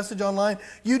listen to the message online.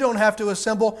 You don't have to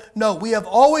assemble. No, we have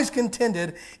always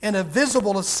contended in a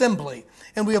visible assembly.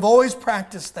 And we have always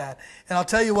practiced that. And I'll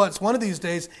tell you what, it's one of these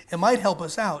days, it might help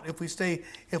us out if we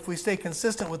stay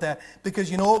consistent with that. Because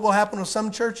you know what will happen with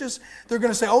some churches? They're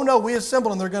going to say, oh no, we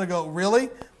assemble. And they're going to go, really?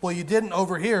 Well, you didn't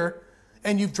over here.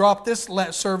 And you've dropped this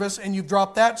service, and you've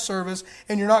dropped that service,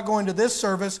 and you're not going to this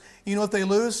service. You know what they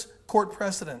lose? Court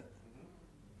precedent.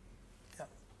 Yeah.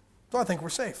 So I think we're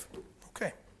safe.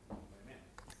 Okay.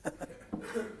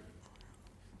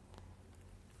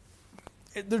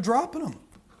 They're dropping them.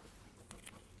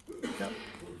 Yeah.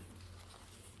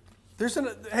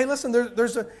 Hey, listen,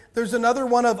 there's another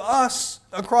one of us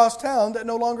across town that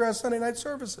no longer has Sunday night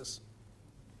services.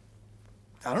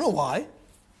 I don't know why.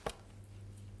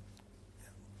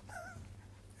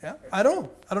 Yeah, I don't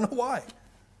know why.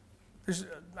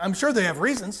 I'm sure they have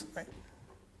reasons. Right?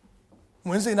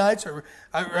 Wednesday nights,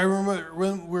 I remember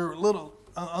when we were little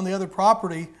on the other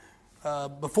property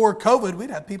before COVID,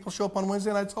 we'd have people show up on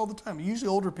Wednesday nights all the time. Usually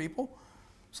older people.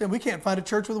 Saying we can't find a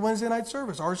church with a Wednesday night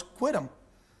service. Ours quit them.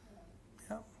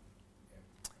 Yeah.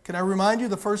 Can I remind you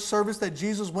the first service that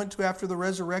Jesus went to after the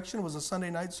resurrection was a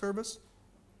Sunday night service?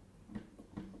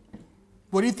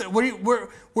 What do you think?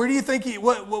 Where do you think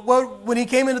when he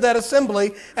came into that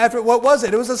assembly after what was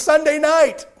it? It was a Sunday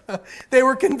night. They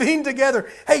were convened together.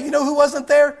 Hey, you know who wasn't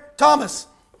there? Thomas,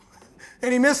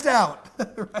 and he missed out.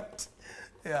 Right?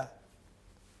 Yeah.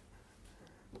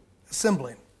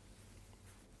 Assembling.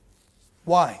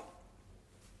 Why?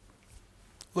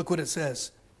 Look what it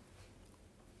says.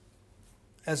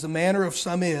 As the manner of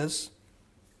some is,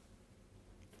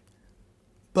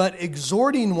 but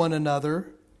exhorting one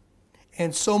another,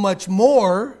 and so much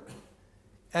more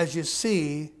as you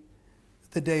see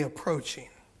the day approaching.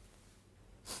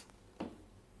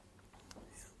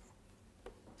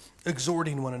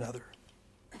 Exhorting one another.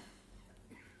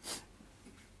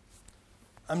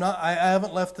 I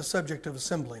haven't left the subject of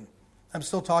assembling. I'm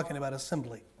still talking about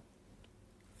assembly.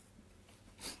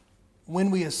 When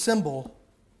we assemble,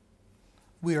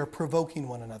 we are provoking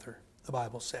one another, the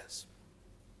Bible says.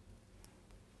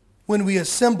 When we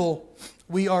assemble,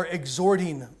 we are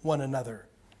exhorting one another.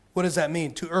 What does that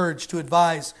mean? To urge, to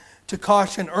advise, to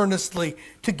caution earnestly,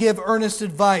 to give earnest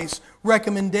advice,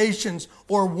 recommendations,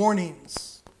 or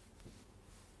warnings.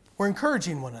 We're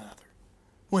encouraging one another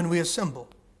when we assemble.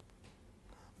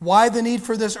 Why the need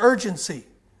for this urgency?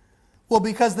 Well,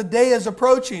 because the day is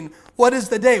approaching. What is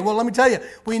the day? Well, let me tell you,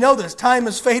 we know this. Time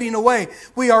is fading away.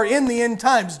 We are in the end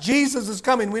times. Jesus is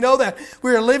coming. We know that.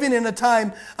 We are living in a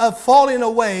time of falling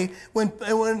away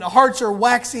when hearts are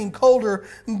waxing colder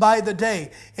by the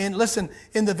day. And listen,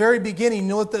 in the very beginning, you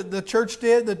know what the church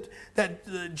did?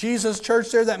 That Jesus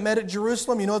church there that met at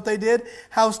Jerusalem, you know what they did?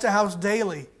 House to house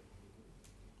daily.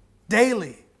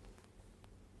 Daily.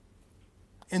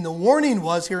 And the warning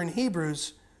was here in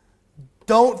Hebrews,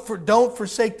 don't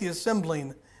forsake the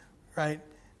assembling, right?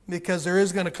 Because there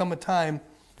is going to come a time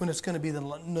when it's going to be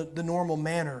the normal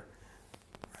manner.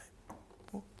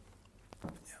 Right?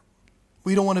 Yeah.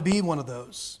 We don't want to be one of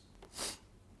those.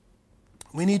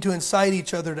 We need to incite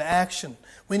each other to action.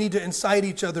 We need to incite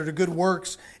each other to good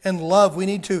works and love. We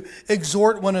need to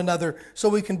exhort one another so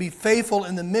we can be faithful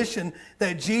in the mission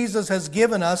that Jesus has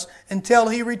given us until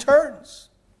He returns.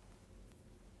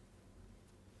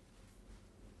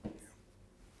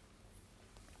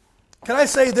 Can I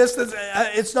say this?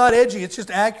 It's not edgy, it's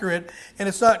just accurate, and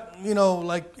it's not,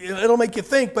 like, it'll make you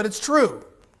think, but it's true.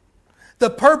 The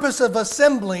purpose of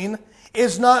assembling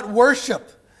is not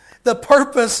worship. The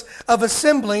purpose of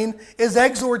assembling is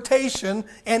exhortation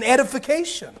and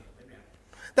edification.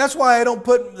 That's why I don't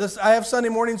put this. I have Sunday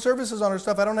morning services on our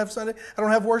stuff. I don't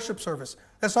have worship service.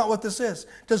 That's not what this is.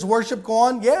 Does worship go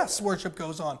on? Yes, worship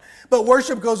goes on. But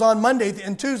worship goes on Monday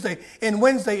and Tuesday and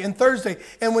Wednesday and Thursday.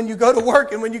 And when you go to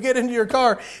work and when you get into your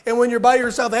car and when you're by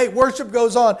yourself, hey, worship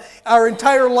goes on. Our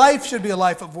entire life should be a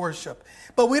life of worship.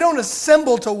 But we don't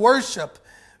assemble to worship,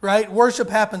 right? Worship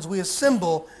happens. We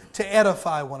assemble to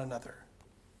edify one another.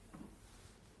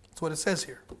 That's what it says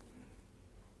here.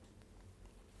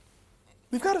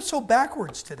 We've got it so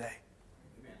backwards today.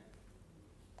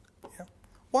 Yeah.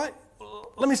 Why?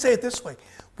 Let me say it this way.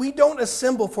 We don't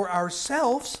assemble for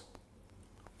ourselves.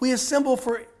 We assemble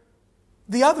for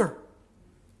the other.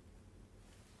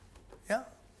 Yeah.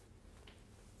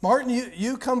 Martin,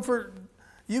 you come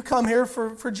here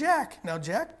for Jack. Now,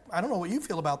 Jack, I don't know what you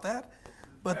feel about that,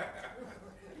 but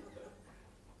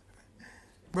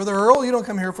Brother Earl, you don't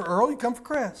come here for Earl, you come for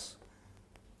Chris.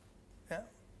 Yeah.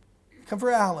 You come for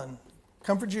Alan.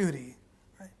 Come for Judy.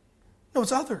 Right? No,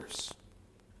 it's others.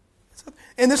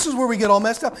 And this is where we get all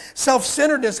messed up.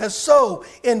 Self-centeredness has so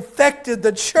infected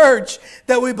the church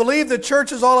that we believe the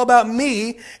church is all about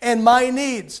me and my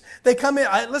needs. They come in,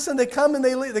 they come and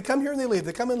they leave. They come here and they leave.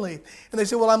 They come and leave. And they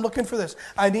say, well, I'm looking for this.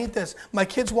 I need this. My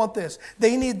kids want this.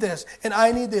 They need this. And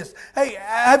I need this. Hey,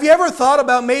 have you ever thought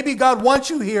about maybe God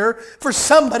wants you here for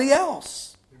somebody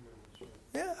else?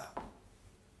 Yeah.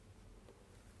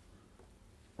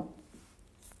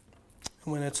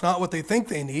 When it's not what they think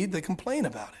they need, they complain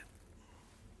about it.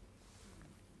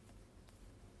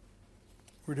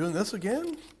 We're doing this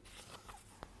again?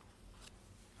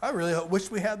 I really wish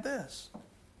we had this.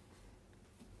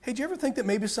 Hey, do you ever think that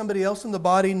maybe somebody else in the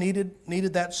body needed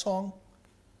that song?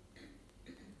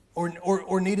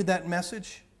 Or needed that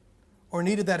message? Or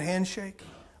needed that handshake?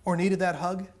 Or needed that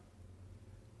hug?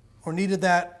 Or needed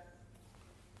that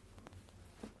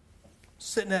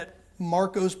sitting at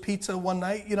Marco's Pizza one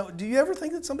night? Do you ever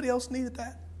think that somebody else needed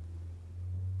that?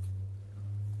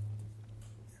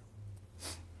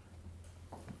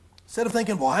 Instead of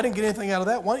thinking, well, I didn't get anything out of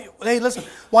that.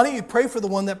 Why don't you pray for the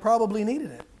one that probably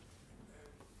needed it?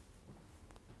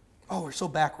 Oh, we're so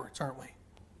backwards, aren't we?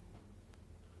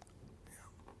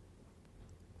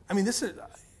 I mean,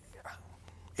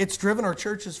 it's driven our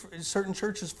churches, certain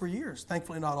churches for years.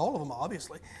 Thankfully, not all of them,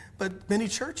 obviously, but many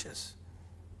churches.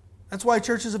 That's why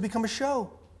churches have become a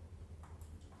show.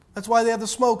 That's why they have the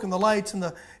smoke and the lights and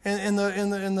the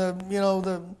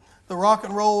rock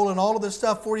and roll and all of this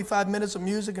stuff. 45 minutes of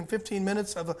music and 15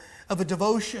 minutes of a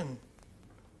devotion.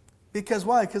 Because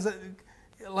why? Because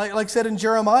like said in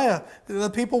Jeremiah, the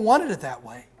people wanted it that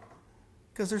way.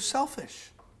 Because they're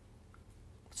selfish.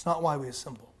 It's not why we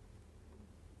assemble.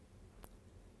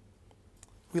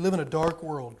 We live in a dark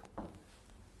world.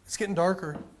 It's getting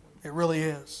darker. It really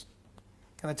is.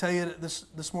 Can I tell you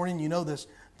this morning, you know this,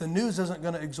 the news isn't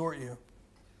going to exhort you.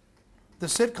 The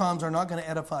sitcoms are not going to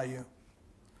edify you.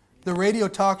 The radio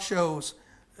talk shows,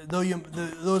 though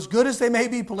as good as they may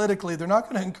be politically, they're not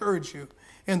going to encourage you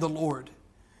in the Lord.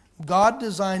 God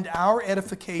designed our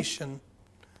edification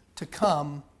to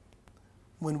come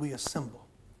when we assemble.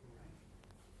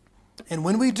 And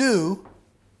when we do,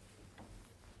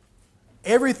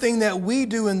 everything that we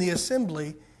do in the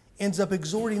assembly ends up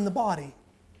exhorting the body.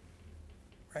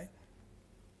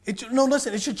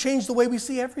 Listen, it should change the way we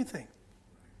see everything.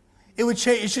 It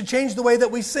should change the way that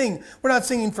we sing. We're not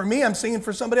singing for me, I'm singing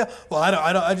for somebody else. Well,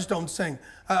 I just don't sing.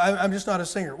 I'm just not a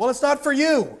singer. Well, it's not for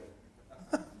you.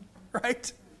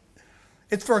 Right?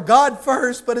 It's for God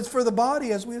first, but it's for the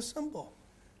body as we assemble.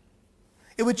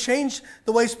 It would change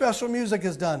the way special music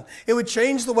is done. It would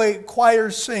change the way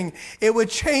choirs sing. It would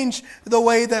change the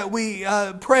way that we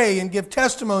pray and give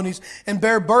testimonies and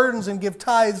bear burdens and give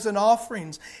tithes and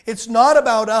offerings. It's not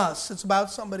about us. It's about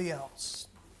somebody else.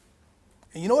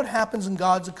 And you know what happens in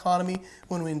God's economy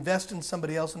when we invest in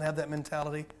somebody else and have that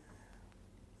mentality?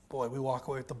 Boy, we walk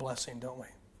away with the blessing, don't we?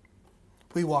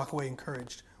 We walk away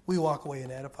encouraged. We walk away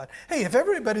and edified. Hey, if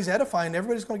everybody's edifying,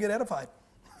 everybody's going to get edified.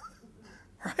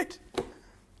 Right?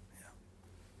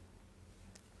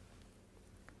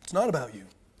 It's not about you.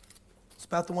 It's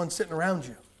about the one sitting around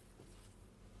you.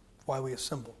 That's why we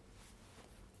assemble.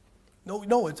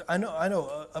 I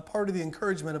know. A part of the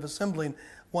encouragement of assembling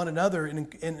one another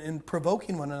and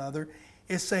provoking one another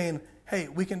is saying, hey,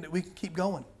 we can keep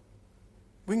going.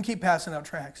 We can keep passing out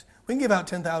tracts. We can give out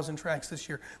 10,000 tracts this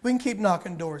year. We can keep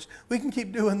knocking doors. We can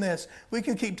keep doing this. We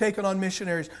can keep taking on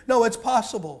missionaries. No, it's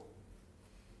possible.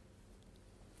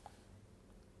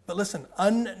 But listen,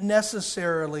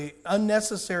 unnecessary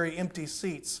empty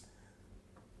seats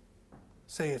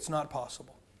say it's not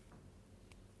possible.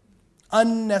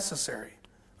 Unnecessary.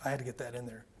 I had to get that in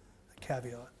there, a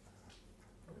caveat.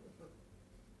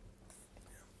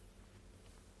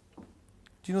 Do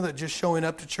you know that just showing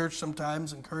up to church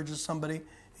sometimes encourages somebody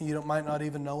and you might not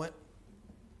even know it?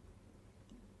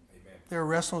 Amen. They were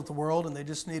wrestling with the world and they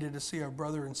just needed to see our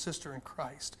brother and sister in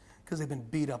Christ because they've been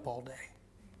beat up all day.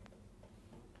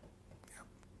 Yeah.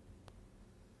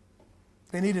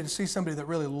 They needed to see somebody that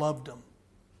really loved them.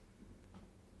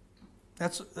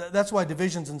 That's why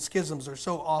divisions and schisms are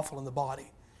so awful in the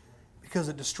body, because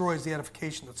it destroys the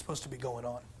edification that's supposed to be going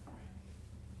on.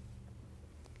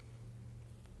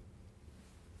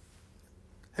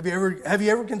 Have you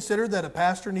ever considered that a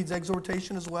pastor needs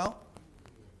exhortation as well?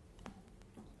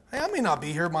 Hey, I may not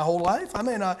be here my whole life.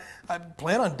 I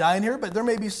plan on dying here, but there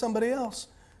may be somebody else.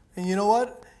 And you know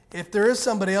what? If there is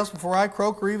somebody else before I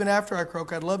croak or even after I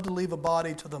croak, I'd love to leave a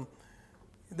body to them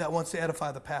that wants to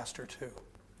edify the pastor too.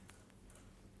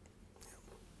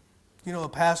 You know, a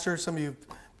pastor, some of you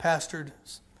pastored,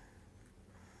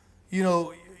 you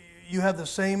know, you have the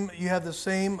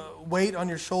same weight on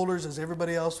your shoulders as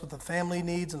everybody else with the family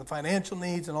needs and the financial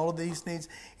needs and all of these needs.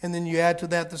 And then you add to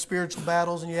that the spiritual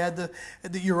battles, and you add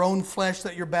your own flesh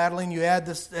that you're battling. You add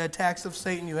the attacks of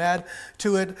Satan. You add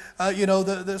to it,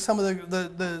 some of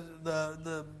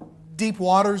the deep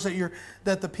waters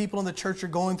that the people in the church are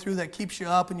going through that keeps you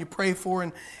up and you pray for,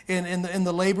 and in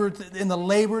the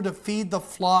labor to feed the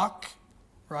flock,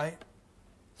 right?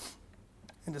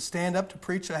 And to stand up to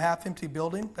preach a half-empty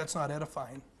building, that's not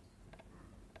edifying.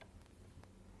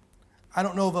 I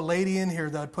don't know of a lady in here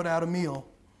that would put out a meal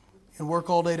and work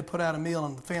all day to put out a meal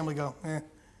and the family go,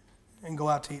 and go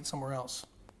out to eat somewhere else.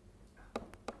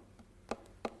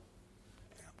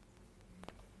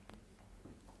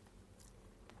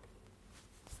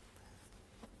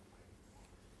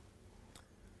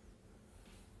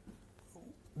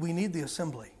 We need the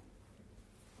assembly.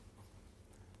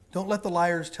 Don't let the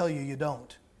liars tell you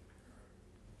don't.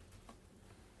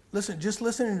 Listen, just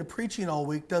listening to preaching all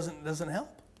week doesn't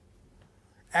help.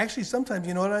 Actually, sometimes,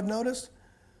 you know what I've noticed?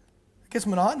 It gets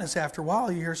monotonous after a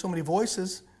while. You hear so many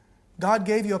voices. God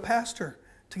gave you a pastor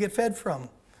to get fed from.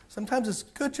 Sometimes it's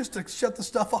good just to shut the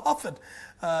stuff off. And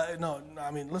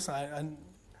listen,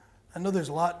 I know there's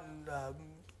a lot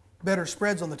better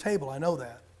spreads on the table. I know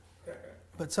that.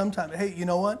 But sometimes, hey, you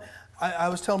know what? I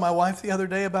was telling my wife the other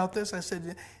day about this. I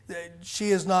said, she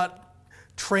is not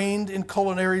trained in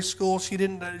culinary school.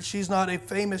 She's not a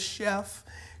famous chef.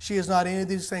 She is not any of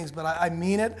these things. But I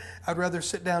mean it. I'd rather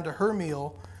sit down to her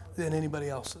meal than anybody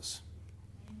else's.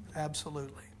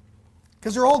 Absolutely.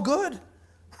 Because they're all good.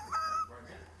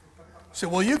 So,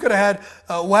 well, you could have had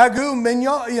Wagyu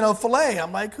mignon, filet.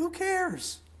 I'm like, who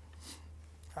cares?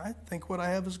 I think what I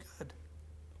have is good.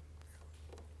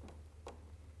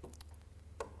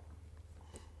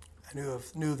 I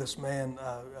knew this man,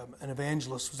 an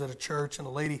evangelist, was at a church, and a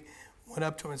lady went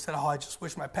up to him and said, I just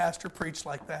wish my pastor preached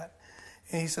like that.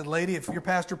 And he said, lady, if your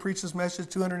pastor preached this message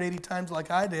 280 times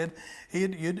like I did,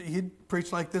 he'd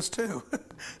preach like this too.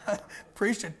 I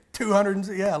preached it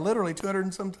literally 200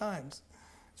 and some times.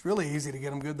 It's really easy to get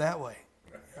them good that way.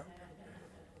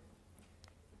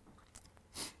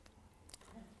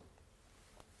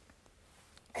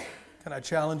 Yeah. Can I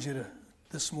challenge you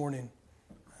this morning,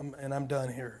 and I'm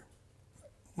done here.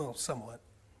 Well, somewhat.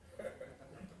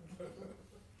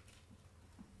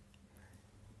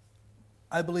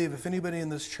 I believe if anybody in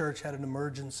this church had an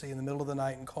emergency in the middle of the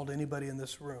night and called anybody in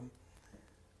this room,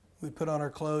 we'd put on our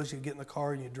clothes, you'd get in the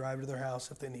car, and you'd drive to their house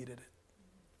if they needed it.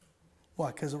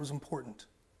 Why? Because it was important.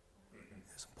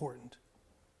 It's important.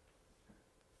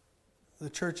 The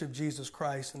Church of Jesus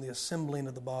Christ and the assembling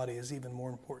of the body is even more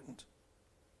important.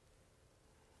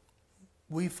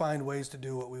 We find ways to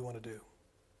do what we want to do.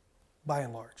 By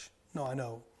and large. No, I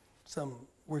know.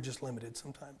 We're just limited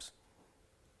sometimes.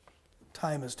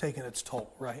 Time has taken its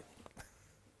toll, right?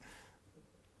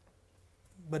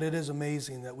 But it is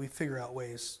amazing that we figure out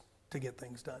ways to get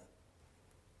things done.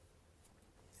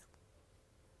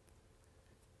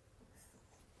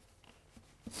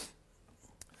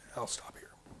 I'll stop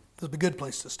here. This is a good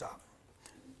place to stop.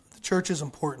 The church is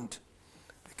important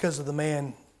because of the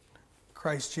man,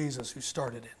 Christ Jesus, who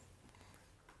started it.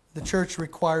 The church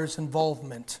requires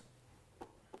involvement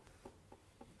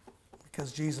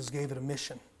because Jesus gave it a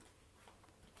mission.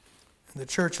 And the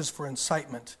church is for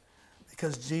incitement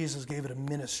because Jesus gave it a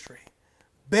ministry.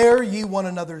 Bear ye one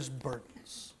another's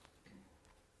burdens.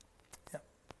 Yeah.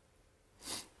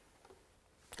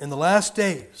 In the last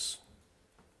days,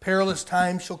 perilous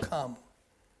times shall come.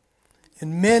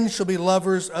 And men shall be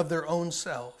lovers of their own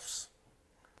selves.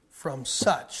 From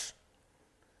such,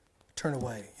 turn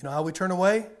away. You know how we turn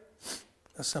away?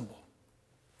 Assemble.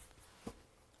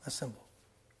 Assemble.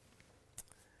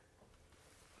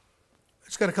 I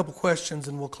just got a couple questions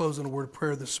and we'll close in a word of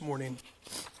prayer this morning.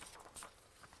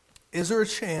 Is there a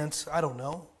chance? I don't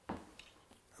know.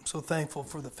 I'm so thankful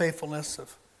for the faithfulness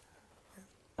of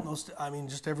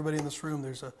just everybody in this room.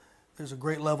 There's a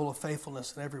great level of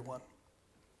faithfulness in everyone.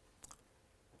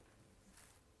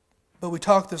 But we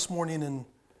talked this morning in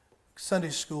Sunday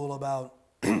school about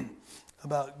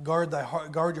guard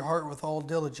your heart with all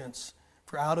diligence,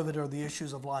 for out of it are the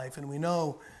issues of life. And we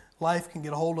know life can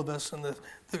get a hold of us, and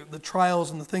the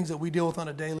trials and the things that we deal with on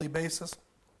a daily basis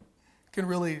can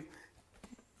really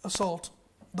assault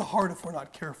the heart if we're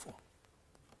not careful.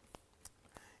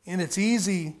 And it's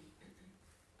easy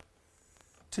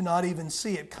to not even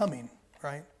see it coming,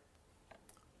 right?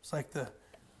 It's like the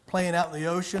playing out in the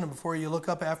ocean, and before you look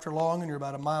up after long and you're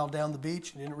about a mile down the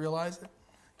beach and you didn't realize it,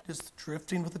 just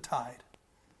drifting with the tide.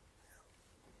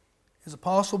 Is it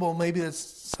possible maybe that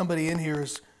somebody in here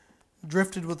has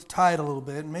drifted with the tide a little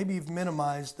bit, and maybe you've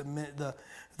minimized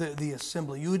the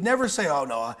assembly? You would never say, oh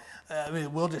no,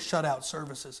 we'll just shut out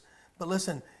services. But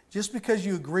listen, just because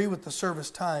you agree with the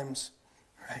service times,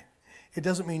 right, it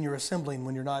doesn't mean you're assembling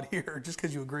when you're not here, just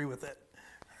because you agree with it.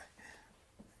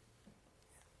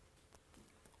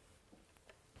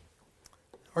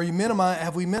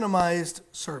 Have we minimized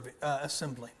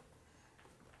assembling?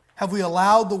 Have we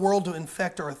allowed the world to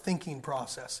infect our thinking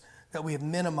process, that we have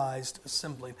minimized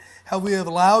assembling? Have we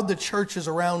allowed the churches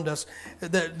around us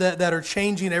that are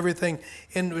changing everything,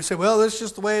 and we say, well, that's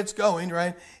just the way it's going,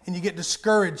 right? And you get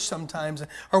discouraged sometimes.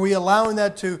 Are we allowing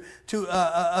that to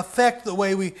affect the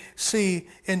way we see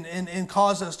and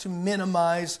cause us to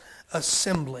minimize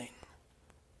assembling?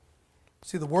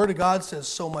 See, the Word of God says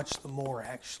so much the more,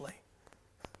 actually.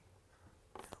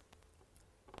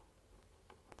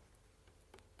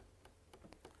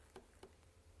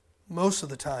 Most of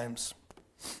the times,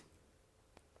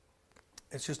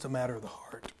 it's just a matter of the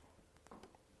heart.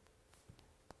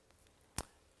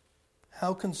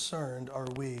 How concerned are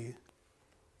we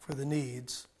for the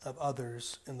needs of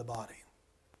others in the body?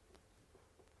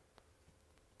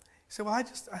 You say, well, I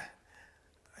just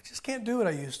can't do what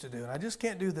I used to do, and I just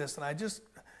can't do this,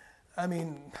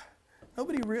 and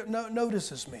nobody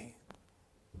notices me.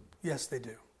 Yes, they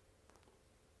do.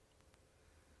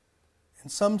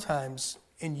 And sometimes,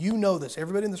 and you know this,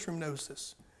 everybody in this room knows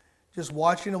this, just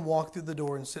watching them walk through the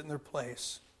door and sit in their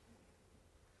place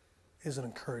is an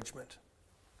encouragement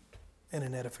and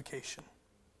an edification.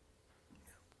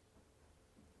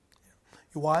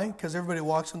 Why? Because everybody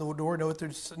walks in the door, know what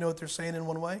they're saying in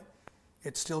one way.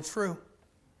 It's still true.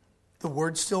 The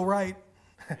word's still right.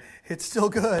 It's still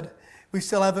good. We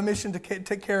still have a mission to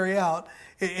carry out.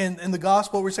 In the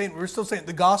gospel, we're still saying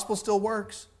the gospel still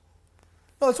works.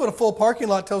 Well, that's what a full parking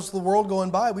lot tells the world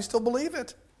going by. We still believe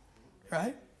it,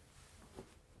 right?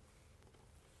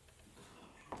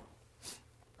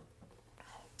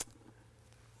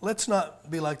 Let's not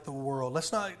be like the world.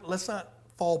 Let's not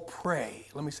fall prey.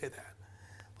 Let me say that.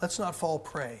 Let's not fall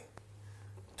prey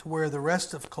to where the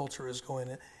rest of culture is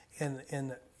going and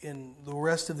the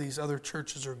rest of these other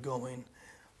churches are going.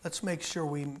 Let's make sure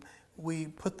we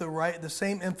put the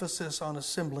same emphasis on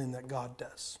assembling that God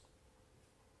does.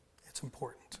 It's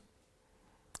important.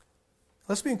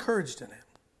 Let's be encouraged in it.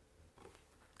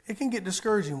 It can get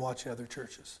discouraging watching other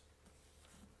churches.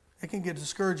 It can get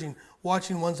discouraging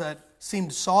watching ones that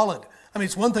seemed solid.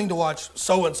 It's one thing to watch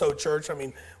so-and-so church.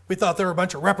 We thought they were a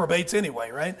bunch of reprobates anyway,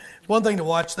 right? It's one thing to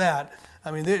watch that.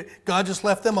 God just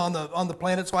left them on the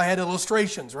planet, so I had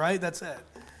illustrations, right? That's it.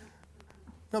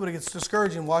 No, but it gets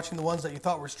discouraging watching the ones that you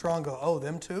thought were strong go, oh,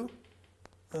 them too?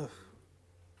 Ugh.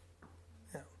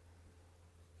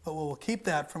 But what will keep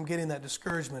that from getting that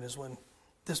discouragement is when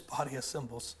this body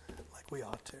assembles like we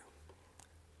ought to.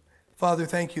 Father,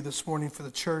 thank you this morning for the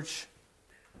church.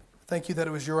 Thank you that it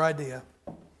was your idea.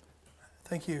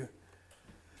 Thank you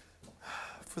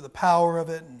for the power of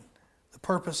it and the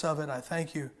purpose of it. I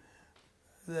thank you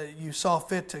that you saw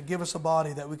fit to give us a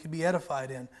body that we could be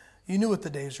edified in. You knew what the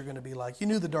days were going to be like. You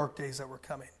knew the dark days that were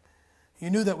coming.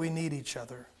 You knew that we need each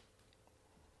other.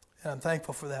 And I'm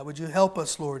thankful for that. Would you help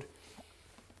us, Lord,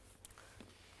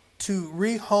 to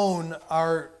re-hone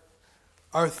our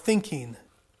thinking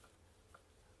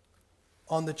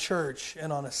on the church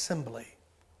and on assembly.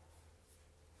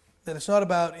 That it's not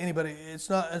about anybody, it's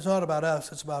not about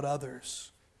us, it's about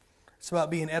others. It's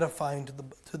about being edifying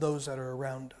to those that are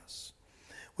around us.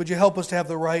 Would you help us to have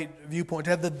the right viewpoint,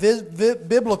 to have the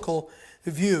biblical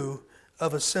view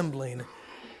of assembling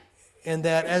And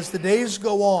that as the days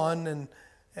go on and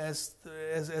as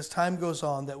time goes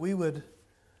on, that we would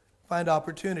find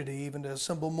opportunity even to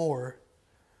assemble more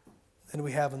than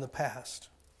we have in the past.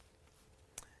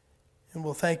 And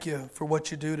we'll thank you for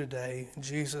what you do today. In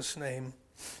Jesus' name,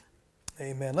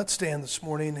 amen. Let's stand this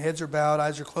morning. Heads are bowed,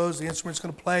 eyes are closed. The instrument's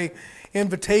going to play.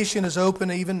 Invitation is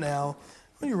open even now.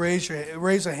 When you raise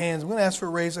a hand, I'm going to ask for a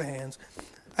raise of hands.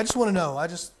 I just want to know.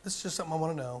 This is just something I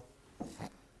want to know.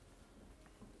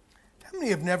 How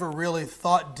many have never really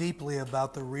thought deeply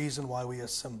about the reason why we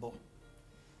assemble?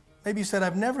 Maybe you said,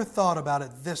 I've never thought about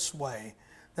it this way,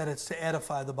 that it's to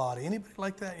edify the body. Anybody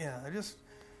like that? Yeah,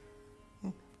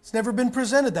 it's never been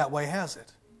presented that way, has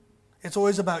it? It's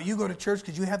always about you go to church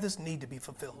because you have this need to be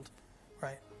fulfilled,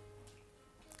 right?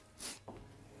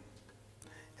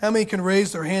 How many can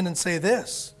raise their hand and say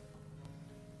this?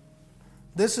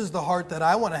 This is the heart that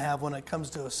I want to have when it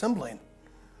comes to assembling.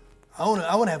 I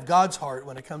want to have God's heart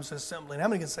when it comes to assembling. How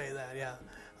many can say that? Yeah,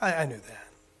 I knew that.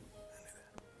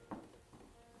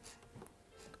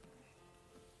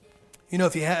 You know,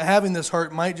 if you having this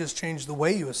heart might just change the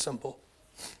way you assemble,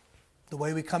 the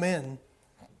way we come in,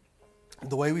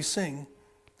 the way we sing,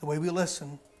 the way we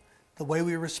listen, the way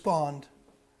we respond,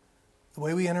 the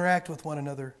way we interact with one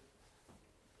another.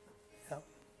 Yeah.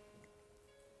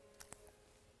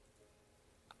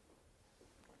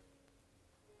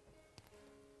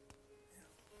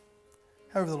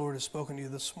 However the Lord has spoken to you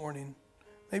this morning,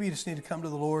 maybe you just need to come to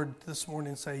the Lord this morning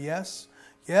and say, yes,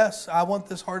 I want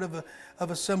this heart of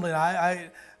assembling. I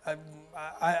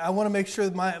want to make sure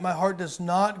that my heart does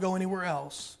not go anywhere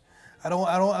else. I don't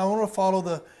want to follow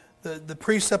the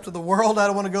precept of the world. I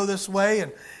don't want to go this way,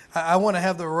 and I want to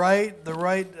have the right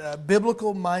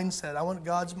biblical mindset. I want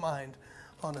God's mind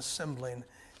on assembling.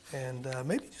 And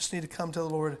maybe you just need to come tell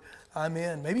the Lord, I'm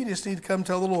in. Maybe you just need to come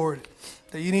tell the Lord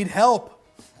that you need help.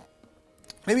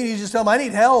 Maybe you just tell him, I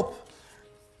need help.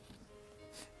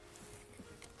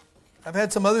 I've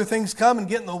had some other things come and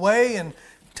get in the way and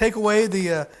take away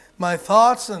my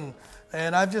thoughts, and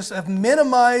I've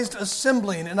minimized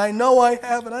assembling, and I know I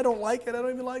have, and I don't like it. I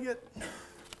don't even like it.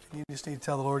 You just need to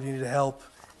tell the Lord you need help.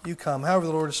 You come. However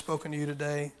the Lord has spoken to you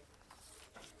today.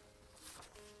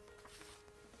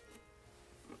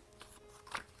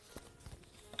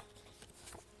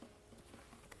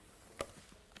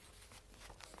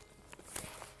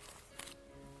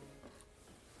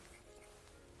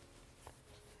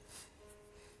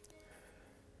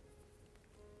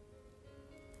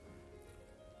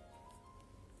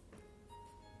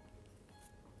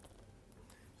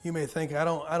 You may think, I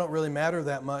don't really matter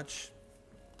that much.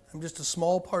 I'm just a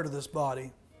small part of this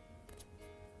body.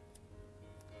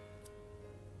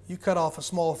 You cut off a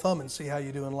small thumb and see how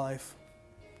you do in life.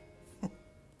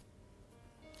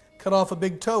 Cut off a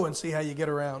big toe and see how you get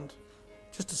around.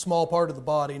 Just a small part of the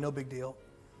body, no big deal.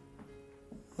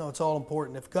 No, it's all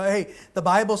important. The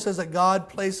Bible says that God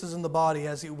places in the body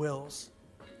as He wills,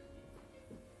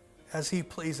 as He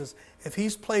pleases. If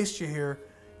He's placed you here,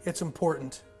 it's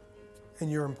important.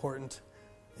 And you're important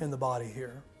in the body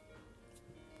here.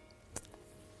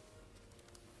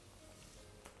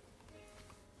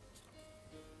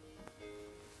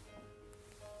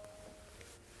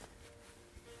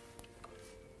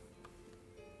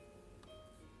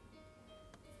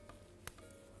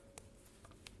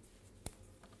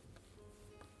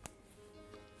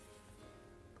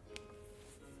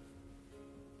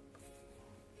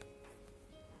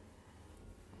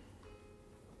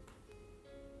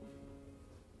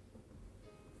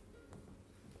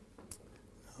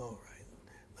 All right.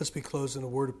 Let's be closing a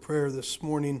word of prayer this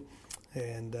morning,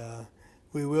 and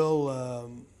we will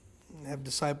have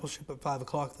discipleship at 5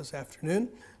 o'clock this afternoon.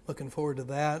 Looking forward to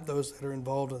that, those that are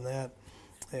involved in that,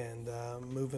 and moving